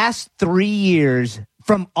past 3 years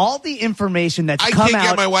from all the information that's I come can't out,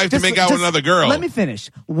 get my wife to make out with another girl. Let me finish.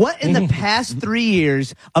 What in the past 3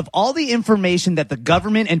 years of all the information that the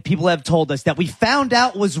government and people have told us that we found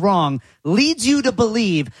out was wrong leads you to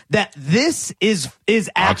believe that this is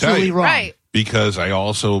actually wrong? Right. Because I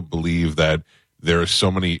also believe that there is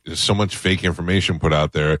so much fake information put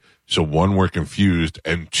out there. So one, we're confused,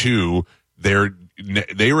 and two,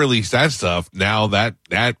 they release that stuff. Now that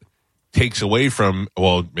takes away from,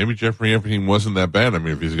 well, maybe Jeffrey Epstein wasn't that bad. I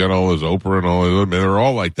mean, if he's got all his Oprah and all his, they're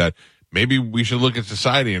all like that. Maybe we should look at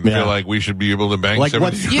society and feel like we should be able to bang like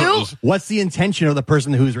 70-year-olds. What's the intention of the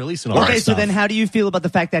person who's releasing all that stuff? So then how do you feel about the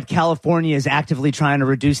fact that California is actively trying to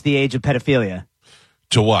reduce the age of pedophilia?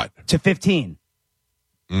 To what? To 15.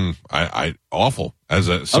 Awful.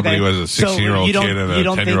 As somebody who has a 16-year-old kid and a 10-year-old kid. You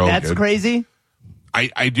don't think that's crazy?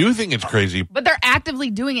 I do think it's crazy. But they're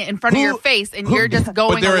actively doing it in front of your face, and you're just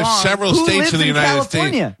going But there along. are several states in the United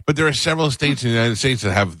California? States. But there are several states in the United States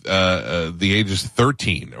that have the ages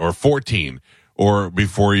 13 or 14 or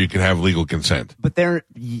before you can have legal consent. But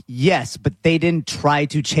yes, but they didn't try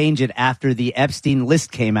to change it after the Epstein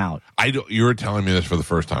list came out. You're telling me this for the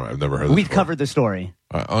first time. I've never heard this We before. covered the story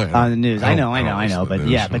on the news. I know. But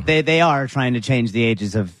yeah, but they are trying to change the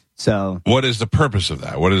ages of. So what is the purpose of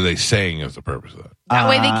that? What are they saying is the purpose of that? That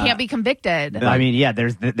way they can't be convicted. I mean, yeah,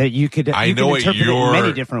 there's that you could. I know interpret it in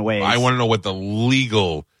many different ways. I want to know what the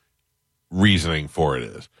legal reasoning for it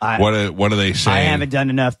is. What are they saying? I haven't done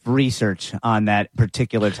enough research on that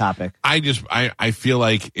particular topic. I feel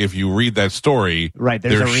like if you read that story, right,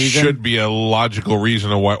 there's there a reason. Should be a logical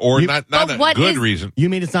reason of why, or not a good reason. You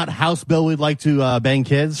mean it's not House bill we'd like to bang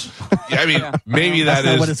kids? Yeah, I mean, maybe that's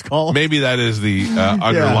not what it's called. Maybe that is the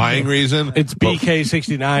underlying reason. It's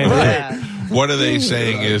BK69. Right. What are they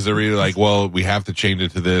saying is they're really like, well, we have to change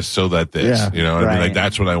it to this so that this, I mean, like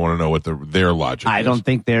that's what I want to know what their logic is. I don't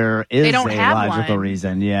think there is a logical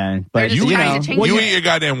reason. Yeah, but you eat your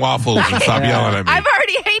goddamn waffles and stop yelling at me. I've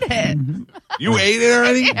already ate it. You ate it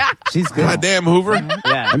already? Yeah. She's good. Goddamn Hoover.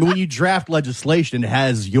 Yeah. I mean, when you draft legislation, it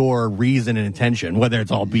has your reason and intention, whether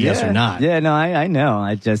it's all BS or not. Yeah, no, I know.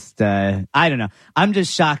 I just, I don't know. I'm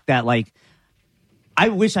just shocked that, like, I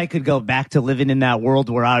wish I could go back to living in that world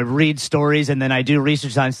where I read stories and then I do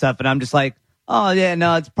research on stuff and I'm just like, oh, yeah,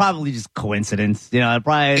 no, it's probably just coincidence. You know,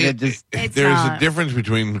 there's a difference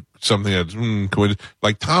between something that's coincidence.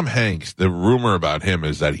 Like Tom Hanks, the rumor about him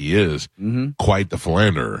is that he is quite the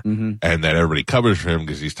philanderer and that everybody covers for him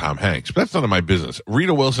because he's Tom Hanks. But that's none of my business.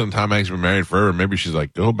 Rita Wilson and Tom Hanks have been married forever. Maybe she's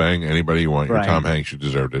like, go bang anybody you want. You're Tom Hanks. You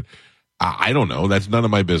deserved it. I don't know. That's none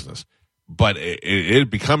of my business. But it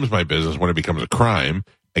becomes my business when it becomes a crime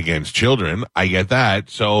against children. I get that.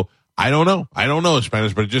 So I don't know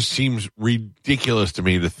Spanish, but it just seems ridiculous to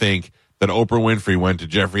me to think that Oprah Winfrey went to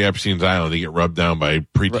Jeffrey Epstein's island to get rubbed down by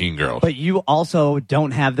preteen girls. But you also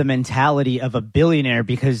don't have the mentality of a billionaire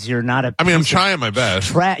because you're not a. I mean, I'm trying my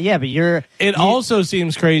best. Yeah, but you're. It also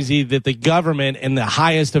seems crazy that the government and the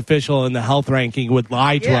highest official in the health ranking would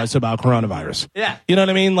lie to us about coronavirus. Yeah. You know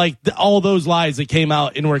what I mean? Like all those lies that came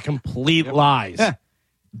out and were complete lies. Yeah.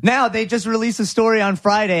 Now, they just released a story on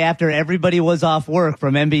Friday after everybody was off work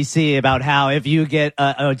from NBC about how if you get,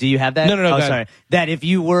 do you have that? No. Oh, sorry. That if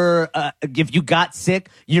you got sick,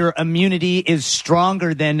 your immunity is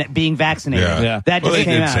stronger than being vaccinated. Yeah. That just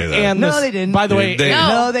came out. Say that. And no, they didn't. By the way, they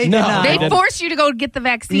did not. They forced you to go get the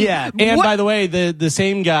vaccine. Yeah. And by the way, the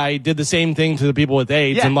same guy did the same thing to the people with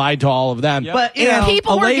AIDS and lied to all of them. Yep. But you know,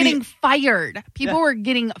 people were getting fired. People were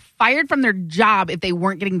getting fired from their job if they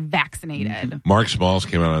weren't getting vaccinated. Mark Smalls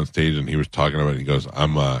came out on stage and he was talking about it. He goes,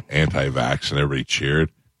 I'm anti-vax, and everybody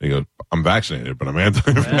cheered. And he goes, I'm vaccinated, but I'm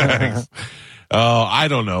anti-vax. Oh, I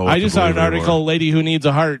don't know. I just saw an article, lady who needs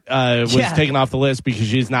a heart was taken off the list because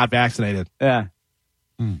she's not vaccinated. Yeah.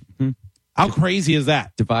 Mm-hmm. How crazy is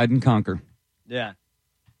that? Divide and conquer. Yeah.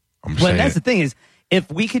 But that's the thing is, if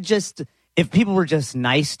people were just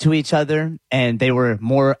nice to each other and they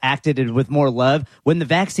were acted with more love, when the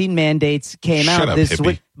vaccine mandates came out this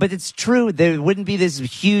week, but it's true, there wouldn't be this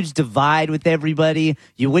huge divide with everybody.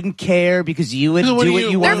 You wouldn't care because you would do what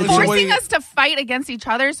you want. They're forcing us to fight against each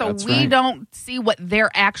other, so we don't see what they're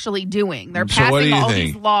actually doing. They're passing all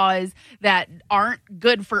these laws that aren't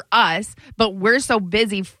good for us, but we're so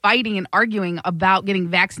busy fighting and arguing about getting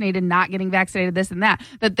vaccinated, not getting vaccinated, this and that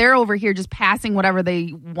they're over here just passing whatever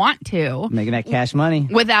they want to. Making that cash money.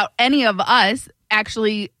 Without any of us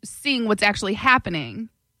actually seeing what's actually happening.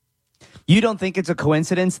 You don't think it's a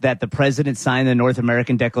coincidence that the president signed the North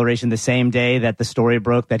American Declaration the same day that the story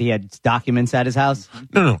broke that he had documents at his house?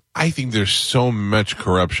 No. I think there's so much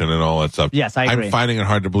corruption and all that stuff. Yes, I agree. I'm finding it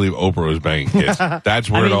hard to believe Oprah was banging kids. That's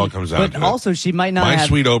where it all comes down to. But also, she might not My have...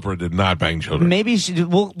 sweet Oprah did not bang children. Maybe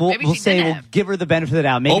we'll give her the benefit of the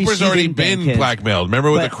doubt. Maybe Oprah's already been blackmailed.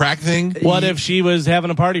 Remember with the crack thing? What if she was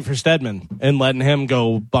having a party for Stedman and letting him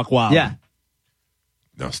go buck wild? Yeah.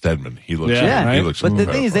 No, Stedman. He looks. Yeah, he looks. But the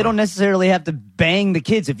thing is, they don't necessarily have to bang the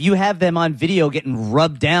kids. If you have them on video getting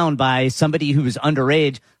rubbed down by somebody who is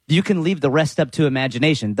underage, you can leave the rest up to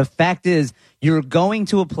imagination. The fact is, you're going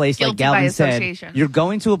to a place, like Galvin said, you're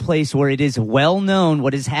going to a place where it is well known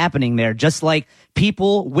what is happening there. Just like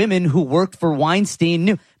women who worked for Weinstein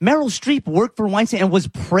knew. Meryl Streep worked for Weinstein and was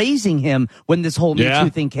praising him when this whole Me Too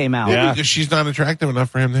thing came out. Yeah, because she's not attractive enough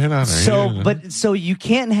for him to hit on her. So you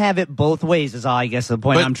can't have it both ways. Is all I guess the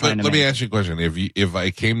point I'm trying to make. Let me ask you a question: If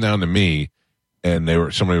I came down to me and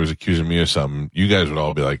somebody was accusing me of something, you guys would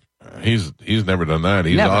all be like, He's never done that.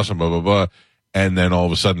 He's awesome, blah, blah, blah. And then all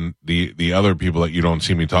of a sudden, the other people that you don't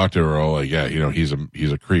see me talk to are all like, yeah, he's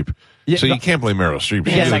a creep. Yeah, so you can't blame Meryl Streep.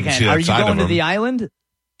 Yes, I can. Are you going to the island?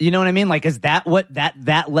 You know what I mean? Like, is that what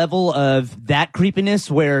that level of that creepiness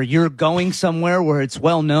where you're going somewhere where it's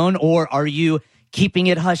well known, or are you keeping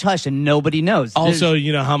it hush hush and nobody knows? Also,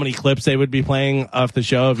 you know how many clips they would be playing off the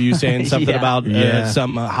show of you saying something about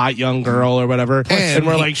some hot young girl or whatever, and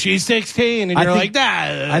we're like, she's 16, and you're like,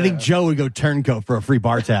 that. I think Joe would go turncoat for a free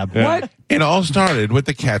bar tab. What? It all started with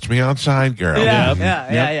the Catch Me Outside girl.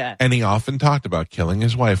 Yeah. And he often talked about killing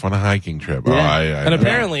his wife on a hiking trip. Yeah. And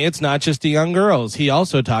apparently it's not just the young girls. He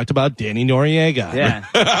also talked about Danny Noriega. Yeah.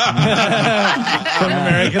 From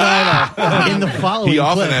American Idol. In the following he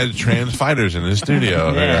often clip. had trans fighters in his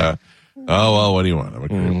studio. Yeah. Oh, well, what do you want? I'm a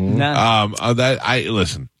creep. No.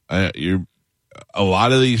 Listen, you're a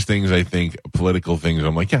lot of these things, I think, political things,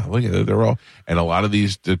 I'm like, yeah, look at it. They're all, and a lot of the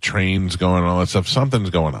trains going on, all that stuff, something's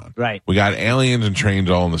going on. Right. We got aliens and trains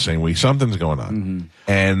all in the same week. Something's going on. Mm-hmm.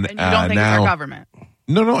 And you don't think it's our government?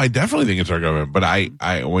 No, I definitely think it's our government. But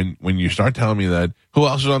when you start telling me that, who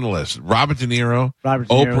else is on the list? Robert De Niro, Oprah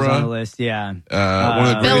was on the list. Yeah. One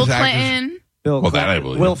of the Bill greatest Clinton. Well, that I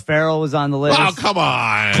believe. Will Ferrell was on the list. Oh, come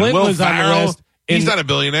on. Clinton was on the list. He's not a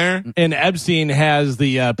billionaire. And Epstein has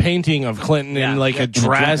the painting of Clinton in like a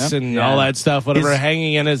dress and all that stuff, whatever,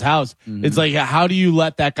 hanging in his house. Mm-hmm. It's like, how do you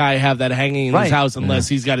let that guy have that hanging in his house unless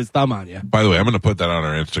he's got his thumb on you? By the way, I'm going to put that on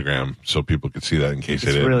our Instagram so people can see that in case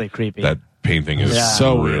it's really creepy. That painting is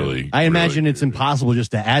so really. I imagine it's impossible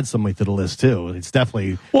just to add somebody to the list too. It's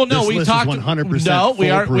definitely we talked 100%. No,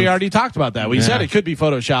 we already talked about that. We said it could be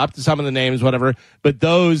photoshopped, some of the names, whatever. But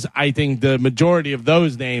those, I think, the majority of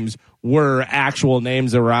those names were actual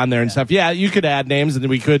names that were on there and stuff. Yeah, you could add names, and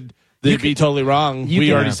they'd be totally wrong.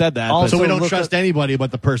 We already said that. Also, we don't trust anybody but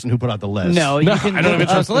the person who put out the list. No, I don't even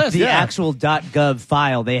trust the list. The actual .gov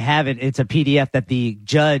file, they have it. It's a PDF that the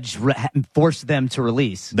judge forced them to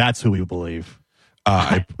release. That's who we believe.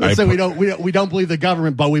 So we don't believe the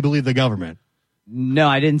government, but we believe the government. No,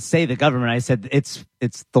 I didn't say the government. I said it's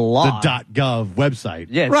the law. The .gov website.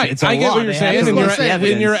 Yeah, right. It's a I get law. what you're saying,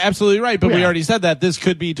 and you're absolutely right. But we already said that this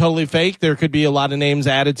could be totally fake. There could be a lot of names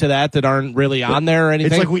added to that aren't really on there or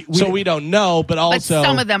anything. It's like we don't know. But also,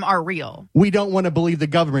 some of them are real. We don't want to believe the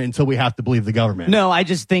government until we have to believe the government. No, I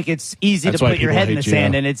just think it's easy That's to why put your people head in hate the you.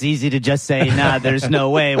 sand, and it's easy to just say, "Nah, there's no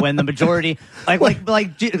way." When the majority, like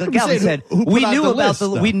Galvin said, who put we out knew the about list,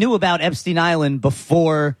 though? we knew about Epstein Island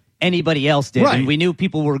before anybody else did, Right. and we knew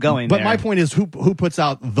people were going But there. my point is, who puts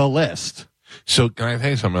out the list? So can I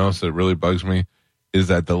tell you something else that really bugs me? Is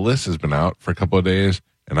that the list has been out for a couple of days,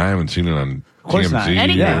 and I haven't seen it on course TMZ. not.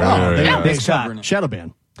 Anything. Big shot. Shadow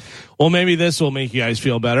ban. well, maybe this will make you guys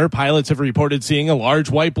feel better. Pilots have reported seeing a large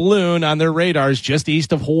white balloon on their radars just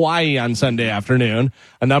east of Hawaii on Sunday afternoon.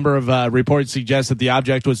 A number of reports suggest that the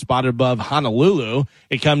object was spotted above Honolulu.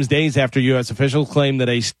 It comes days after U.S. officials claimed that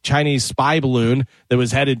a Chinese spy balloon that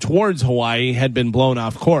was headed towards Hawaii had been blown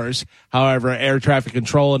off course. However, air traffic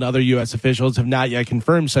control and other U.S. officials have not yet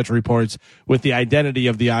confirmed such reports, with the identity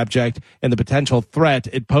of the object and the potential threat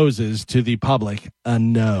it poses to the public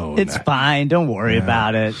unknown. It's fine. Don't worry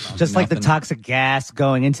about it. Just like the toxic gas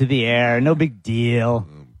going into the air. No big deal.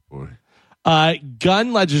 Boy.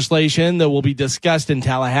 Gun legislation that will be discussed in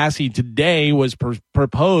Tallahassee today was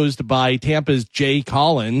proposed by Tampa's Jay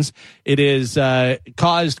Collins. It has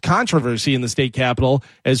caused controversy in the state capitol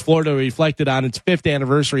as Florida reflected on its 5th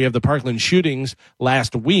anniversary of the Parkland shootings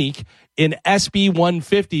last week. In SB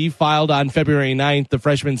 150, filed on February 9th, the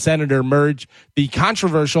freshman senator merged the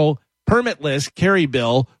controversial permitless carry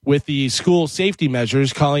bill with the school safety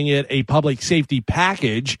measures, calling it a public safety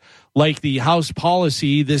package. Like the House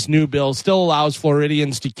policy, this new bill still allows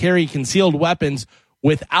Floridians to carry concealed weapons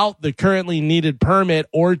without the currently needed permit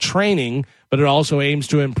or training, but it also aims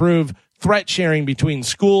to improve threat sharing between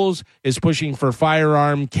schools, is pushing for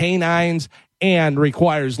firearm canines, and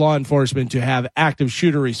requires law enforcement to have active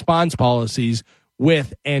shooter response policies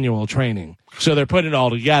with annual training. So they're putting it all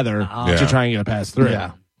together to try and get it passed through.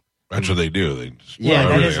 Yeah. That's what they do.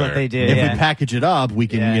 That is what they do. If we package it up, we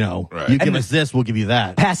can, you give us this, we'll give you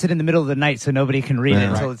that. Pass it in the middle of the night so nobody can read it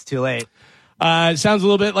until it's too late. It sounds a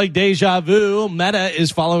little bit like deja vu. Meta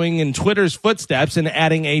is following in Twitter's footsteps and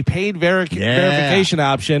adding a paid verification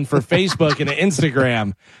option for Facebook and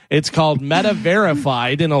Instagram. It's called Meta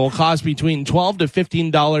Verified, and it will cost between $12 to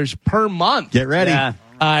 $15 per month. Get ready. Yeah.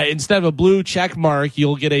 Instead of a blue check mark,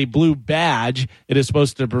 you'll get a blue badge. It is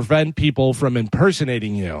supposed to prevent people from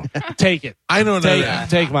impersonating you. Take it. I don't know.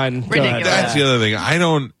 Take mine. Ridiculous. That's the other thing. I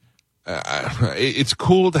don't. It's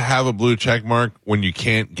cool to have a blue check mark when you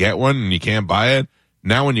can't get one and you can't buy it.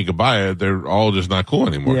 Now, when you can buy it, they're all just not cool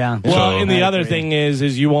anymore. Yeah. Well, and the other thing is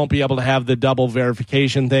you won't be able to have the double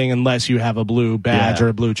verification thing unless you have a blue badge or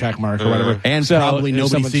a blue check mark or whatever. And so probably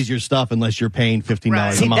nobody sees your stuff unless you're paying $15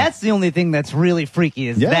 Right. a month. That's the only thing that's really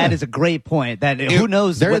freaky. That is a great point. That who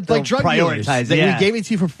knows They're what like drug dealers. prioritize. We gave it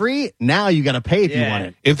to you for free. Now you got to pay if you want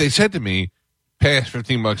it. If they said to me, pay us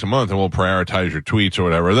 $15 a month and we'll prioritize your tweets or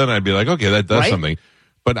whatever, then I'd be like, okay, that does something.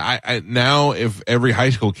 But I now, if every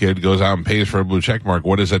high school kid goes out and pays for a blue check mark,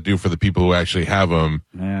 what does that do for the people who actually have them?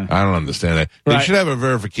 Yeah. I don't understand that. They should have a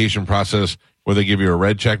verification process where they give you a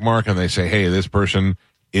red check mark and they say, hey, this person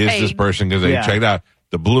is this person because they checked out.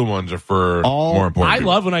 The blue ones are for more important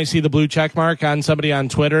people. love when I see the blue check mark on somebody on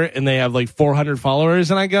Twitter and they have like 400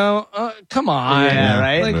 followers and I go, come on. Yeah,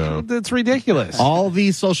 right? Like, it's ridiculous. All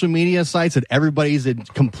these social media sites that everybody's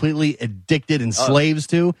completely addicted and slaves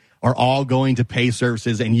to are all going to pay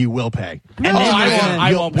services, and you will pay. And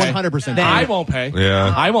I won't pay. 100%. I won't pay.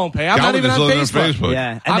 Yeah. I won't pay. I'm Galvin not even on is Facebook.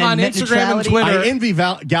 Yeah. And I'm on net Instagram and neutrality. Twitter. I envy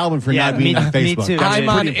Galvin for not being on me Facebook. too. That's I'm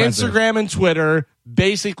on pretty impressive. Instagram and Twitter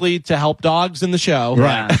basically to help dogs in the show.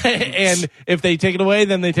 Right. And if they take it away,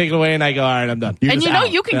 then they take it away, and I go, all right, I'm done. And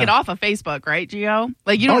you can get off of Facebook, right, Gio?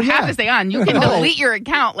 Like, you don't have to stay on. You can delete your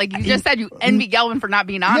account. Like you just said, you envy Galvin for not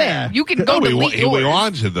being on it. You can go delete yours. He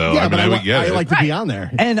wants it, though. Yeah, I would get it. I like to be on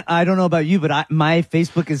there. And I don't know about you, but my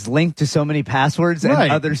Facebook is linked to so many passwords and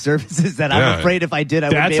other services that I'm afraid if I did, I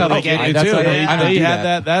wouldn't be able to get it. Too. They had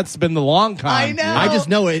that. That's been the long con. I know. I just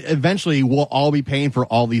know it. Eventually, we'll all be paying for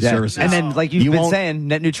all these services. And then, like you've been saying,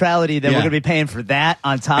 net neutrality, then we're going to be paying for that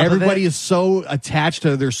on top of it. Everybody is so attached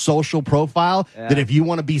to their social profile that if you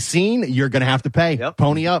want to be seen, you're going to have to pay.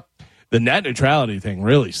 Pony up. The net neutrality thing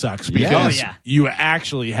really sucks because you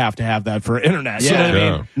actually have to have that for internet. You know what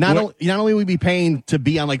I mean? Not only will we be paying to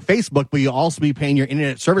be on like Facebook, but you'll also be paying your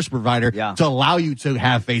internet service provider to allow you to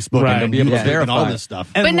have Facebook and be able to verify and all this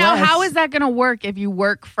stuff. But now, how is that going to work if you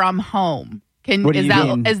work from home? Is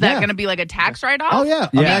that going to be like a tax write-off? Oh, yeah.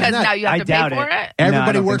 Because now you have to pay for it?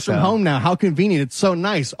 Everybody works from home now. How convenient. It's so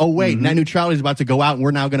nice. Oh, wait, net neutrality is about to go out, and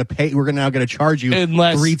we're now going to pay. We're now going to charge you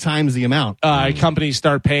 3 times the amount. Companies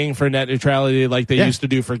start paying for net neutrality like they used to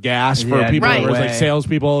do for gas for people. Right. Where it's like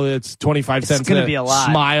salespeople, it's 25 cents. It's going to be a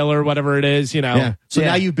lot. Smile or whatever it is, you know. Yeah. So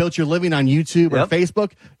now you've built your living on YouTube or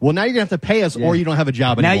Facebook. Well, now you're going to have to pay us or you don't have a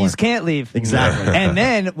job anymore. Now you can't leave. Exactly. And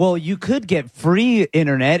then, you could get free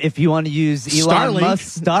internet if you want to use Elon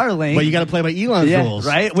Musk's Starlink. But you got to play by Elon's rules.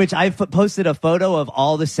 Right? Which I posted a photo of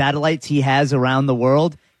all the satellites he has around the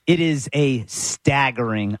world. It is a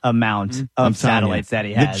staggering amount of satellites that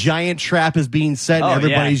he has. The giant trap is being set, and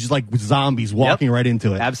everybody's just like zombies walking right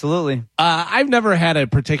into it. Absolutely. I've never had a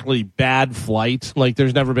particularly bad flight. Like,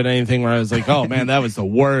 there's never been anything where I was like, oh, man, that was the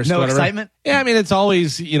worst. No excitement? Yeah, I mean, it's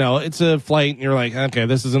always, it's a flight, and you're like, okay,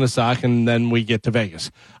 this is going to suck, and then we get to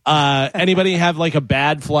Vegas. Anybody have, like, a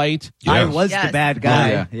bad flight? Yes. I was the bad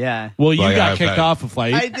guy. Yeah. Well, you got kicked off a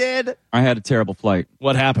flight. I did. I had a terrible flight.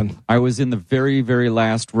 What happened? I was in the very, very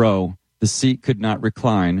last row. The seat could not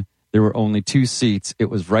recline. There were only 2 seats. It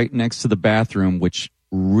was right next to the bathroom, which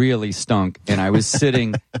really stunk. And I was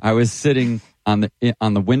sitting on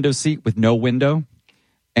the window seat with no window.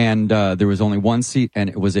 And there was only 1 seat, and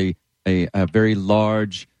it was a very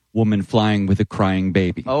large woman flying with a crying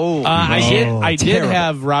baby. I did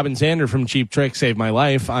have Robin Zander from Cheap Trick save my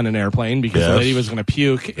life on an airplane because the lady was going to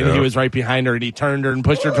puke, and he was right behind her, and he turned her and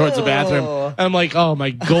pushed her towards the bathroom. And I'm like, oh, my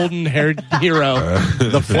golden-haired hero.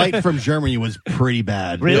 The flight from Germany was pretty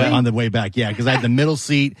bad. Really? On the way back, because I had the middle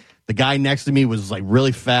seat. The guy next to me was like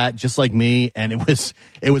really fat, just like me, and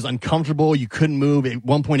it was uncomfortable. You couldn't move. At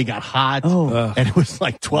one point, he got hot, and it was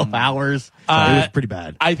like 12 hours. So it was pretty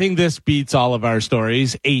bad. I think this beats all of our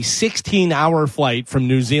stories. A 16-hour flight from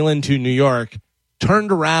New Zealand to New York turned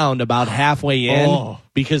around about halfway in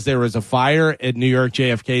because there was a fire at New York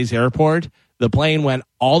JFK's airport. The plane went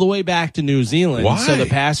all the way back to New Zealand, so the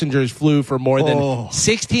passengers flew for more than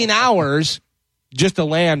 16 hours just to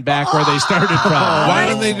land back where they started from. Why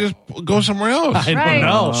don't they just go somewhere else? I don't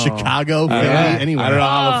know. Chicago, Philly, anywhere. I don't know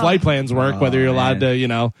how the flight plans work, whether you're allowed to,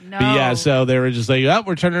 No. But yeah, so they were just like,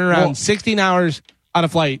 we're turning around 16 hours on a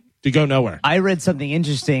flight to go nowhere. I read something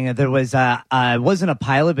interesting. There was it wasn't a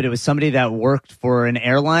pilot, but it was somebody that worked for an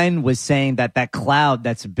airline was saying that cloud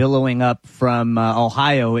that's billowing up from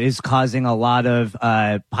Ohio is causing a lot of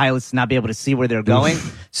pilots to not be able to see where they're going.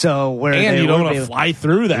 So you don't want to fly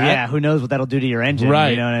through that. Yeah, who knows what that'll do to your engine?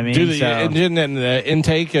 Right. You know what I mean? Do the engine and the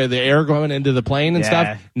intake, the air going into the plane and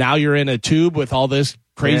stuff. Now you're in a tube with all this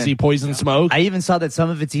crazy poison smoke. I even saw that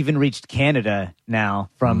some of it's even reached Canada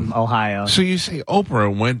now from Ohio. So you say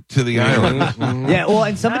Oprah went to the island? Yeah, well,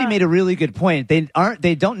 and somebody made a really good point. They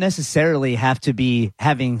don't necessarily have to be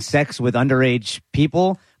having sex with underage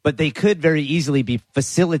people, but they could very easily be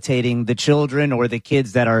facilitating the children or the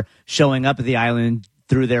kids that are showing up at the island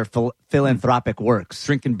through their philanthropic works.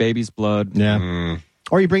 Drinking baby's blood. Yeah.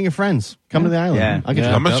 Or you bring your friends. Come to the island. Yeah. I'll get you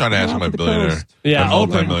I'm going to start asking my billionaire. Yeah, my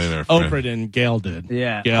multi-millionaire friend. Oprah and Gail did.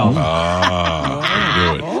 Yeah. Gail.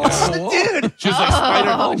 I knew it. Dude. She's like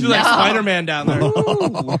Spider-Man down there.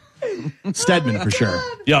 Stedman for sure.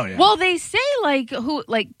 Yeah. Well, they say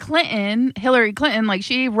Clinton, Hillary Clinton, like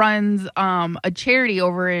she runs a charity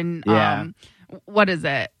over in what is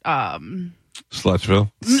it?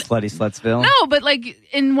 Slutsville? Slutty Slutsville. No, but like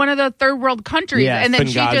in one of the third world countries, and then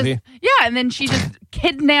she just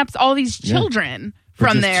kidnaps all these children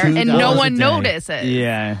from there, and no one notices.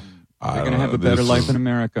 Yeah, they're going to have a better life in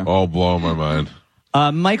America. All blowing my mind.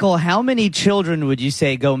 Michael, how many children would you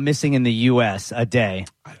say go missing in the U.S. a day?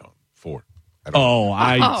 Four.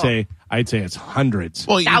 I'd say it's hundreds.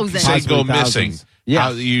 Well, you thousands. say go missing. Yeah. How,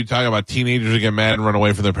 you talk about teenagers who get mad and run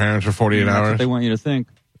away from their parents for 48 That's hours? what they want you to think.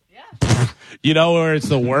 You know where it's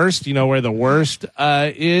the worst? You know where the worst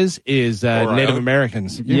is Native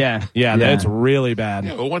Americans. Yeah. That's really bad.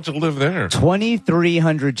 Yeah, who wants to live there?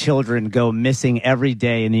 2,300 children go missing every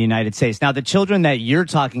day in the United States. Now, the children that you're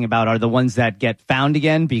talking about are the ones that get found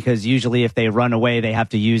again, because usually if they run away, they have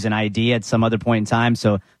to use an ID at some other point in time,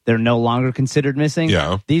 so they're no longer considered missing.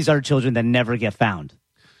 Yeah. These are children that never get found.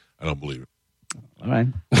 I don't believe it. All right.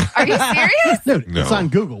 Are you serious? Dude, No. it's on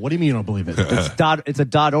Google. What do you mean you don't believe it? It's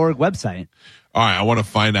a .org website. All right, I want to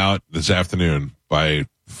find out this afternoon by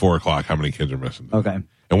 4 o'clock how many kids are missing. Okay.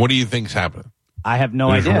 And what do you think's happening? I have no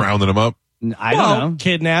They're just idea. rounding them up? I don't know.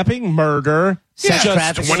 Kidnapping, murder, Sex just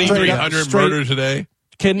trafficking. 2,300 murders a day?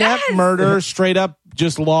 Kidnap, murder, straight up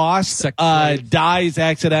just lost, dies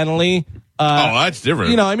accidentally. That's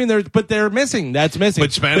different. They're missing. That's missing.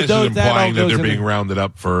 But Spanish is implying that they're being rounded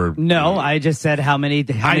up for... No, I just said how many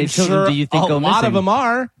children do you think go missing? A lot of them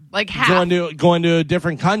are. Like half. Going to a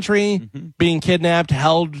different country, being kidnapped,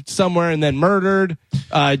 held somewhere, and then murdered.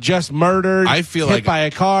 Just murdered. I feel hit like by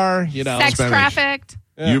a car. Sex Spanish. trafficked.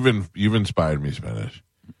 Yeah. You've inspired me, Spanish.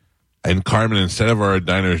 And Carmen, instead of our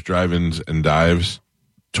diners, drive-ins, and dives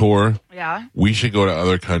tour, we should go to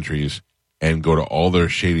other countries and go to all their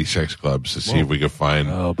shady sex clubs to see if we can find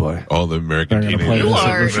all the American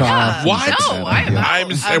teenagers. What? No,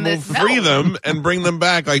 and we'll free them and bring them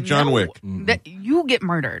back like John Wick. You get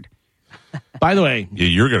murdered. By the way, Yeah,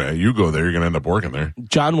 you go there, you're gonna end up working there.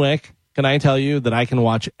 John Wick. Can I tell you that I can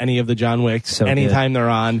watch any of the John Wicks anytime they're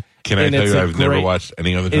on? Can I tell you I've never watched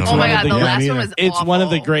any other John Wick? Oh my god, the last one was It's one of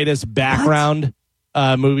the greatest background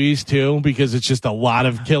movies too, because it's just a lot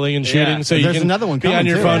of killing and shooting. Yeah. So There's you can another one be on coming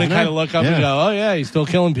your too, phone and isn't kind it? of look up and go, "Oh yeah, he's still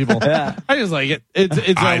killing people." I just like it. It's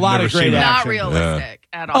a I've lot never of great seen it. not action. realistic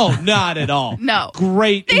at all. Oh, not at all. No.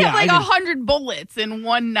 Great. They have like I mean, 100 bullets in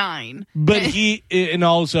 1/9. But he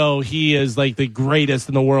is like the greatest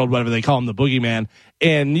in the world, whatever they call him, the boogeyman.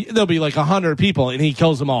 And there'll be like 100 people, and he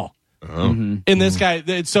kills them all. And this guy,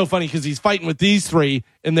 it's so funny because he's fighting with these three,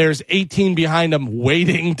 and there's 18 behind him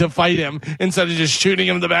waiting to fight him instead of just shooting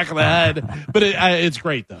him in the back of the head. But it's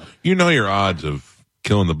great, though. You know your odds of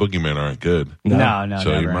killing the boogeyman aren't good. No, So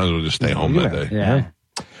never. you might as well just stay home that day. Yeah.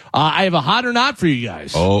 I have a hot or not for you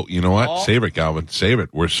guys. Oh, you know what? Save it, Galvin. Save it.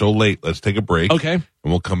 We're so late. Let's take a break. Okay. And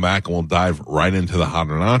we'll come back and we'll dive right into the hot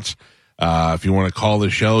or nots. If you want to call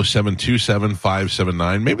the show,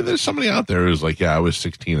 727-579. Maybe there's somebody out there who's like, yeah, I was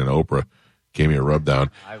 16 and Oprah Gave me a rub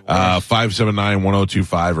down.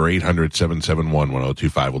 579-1025 or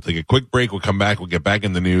 800-771-1025. We'll take a quick break. We'll come back. We'll get back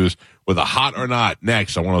in the news with a hot or not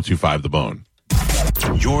next on 1025 The Bone.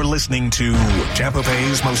 You're listening to Tampa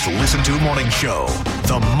Bay's most listened to morning show,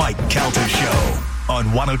 The Mike Calta Show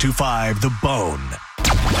on 1025 The Bone.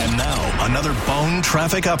 And now, another Bone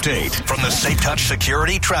traffic update from the Safe Touch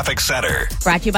Security Traffic Center. Brought to you by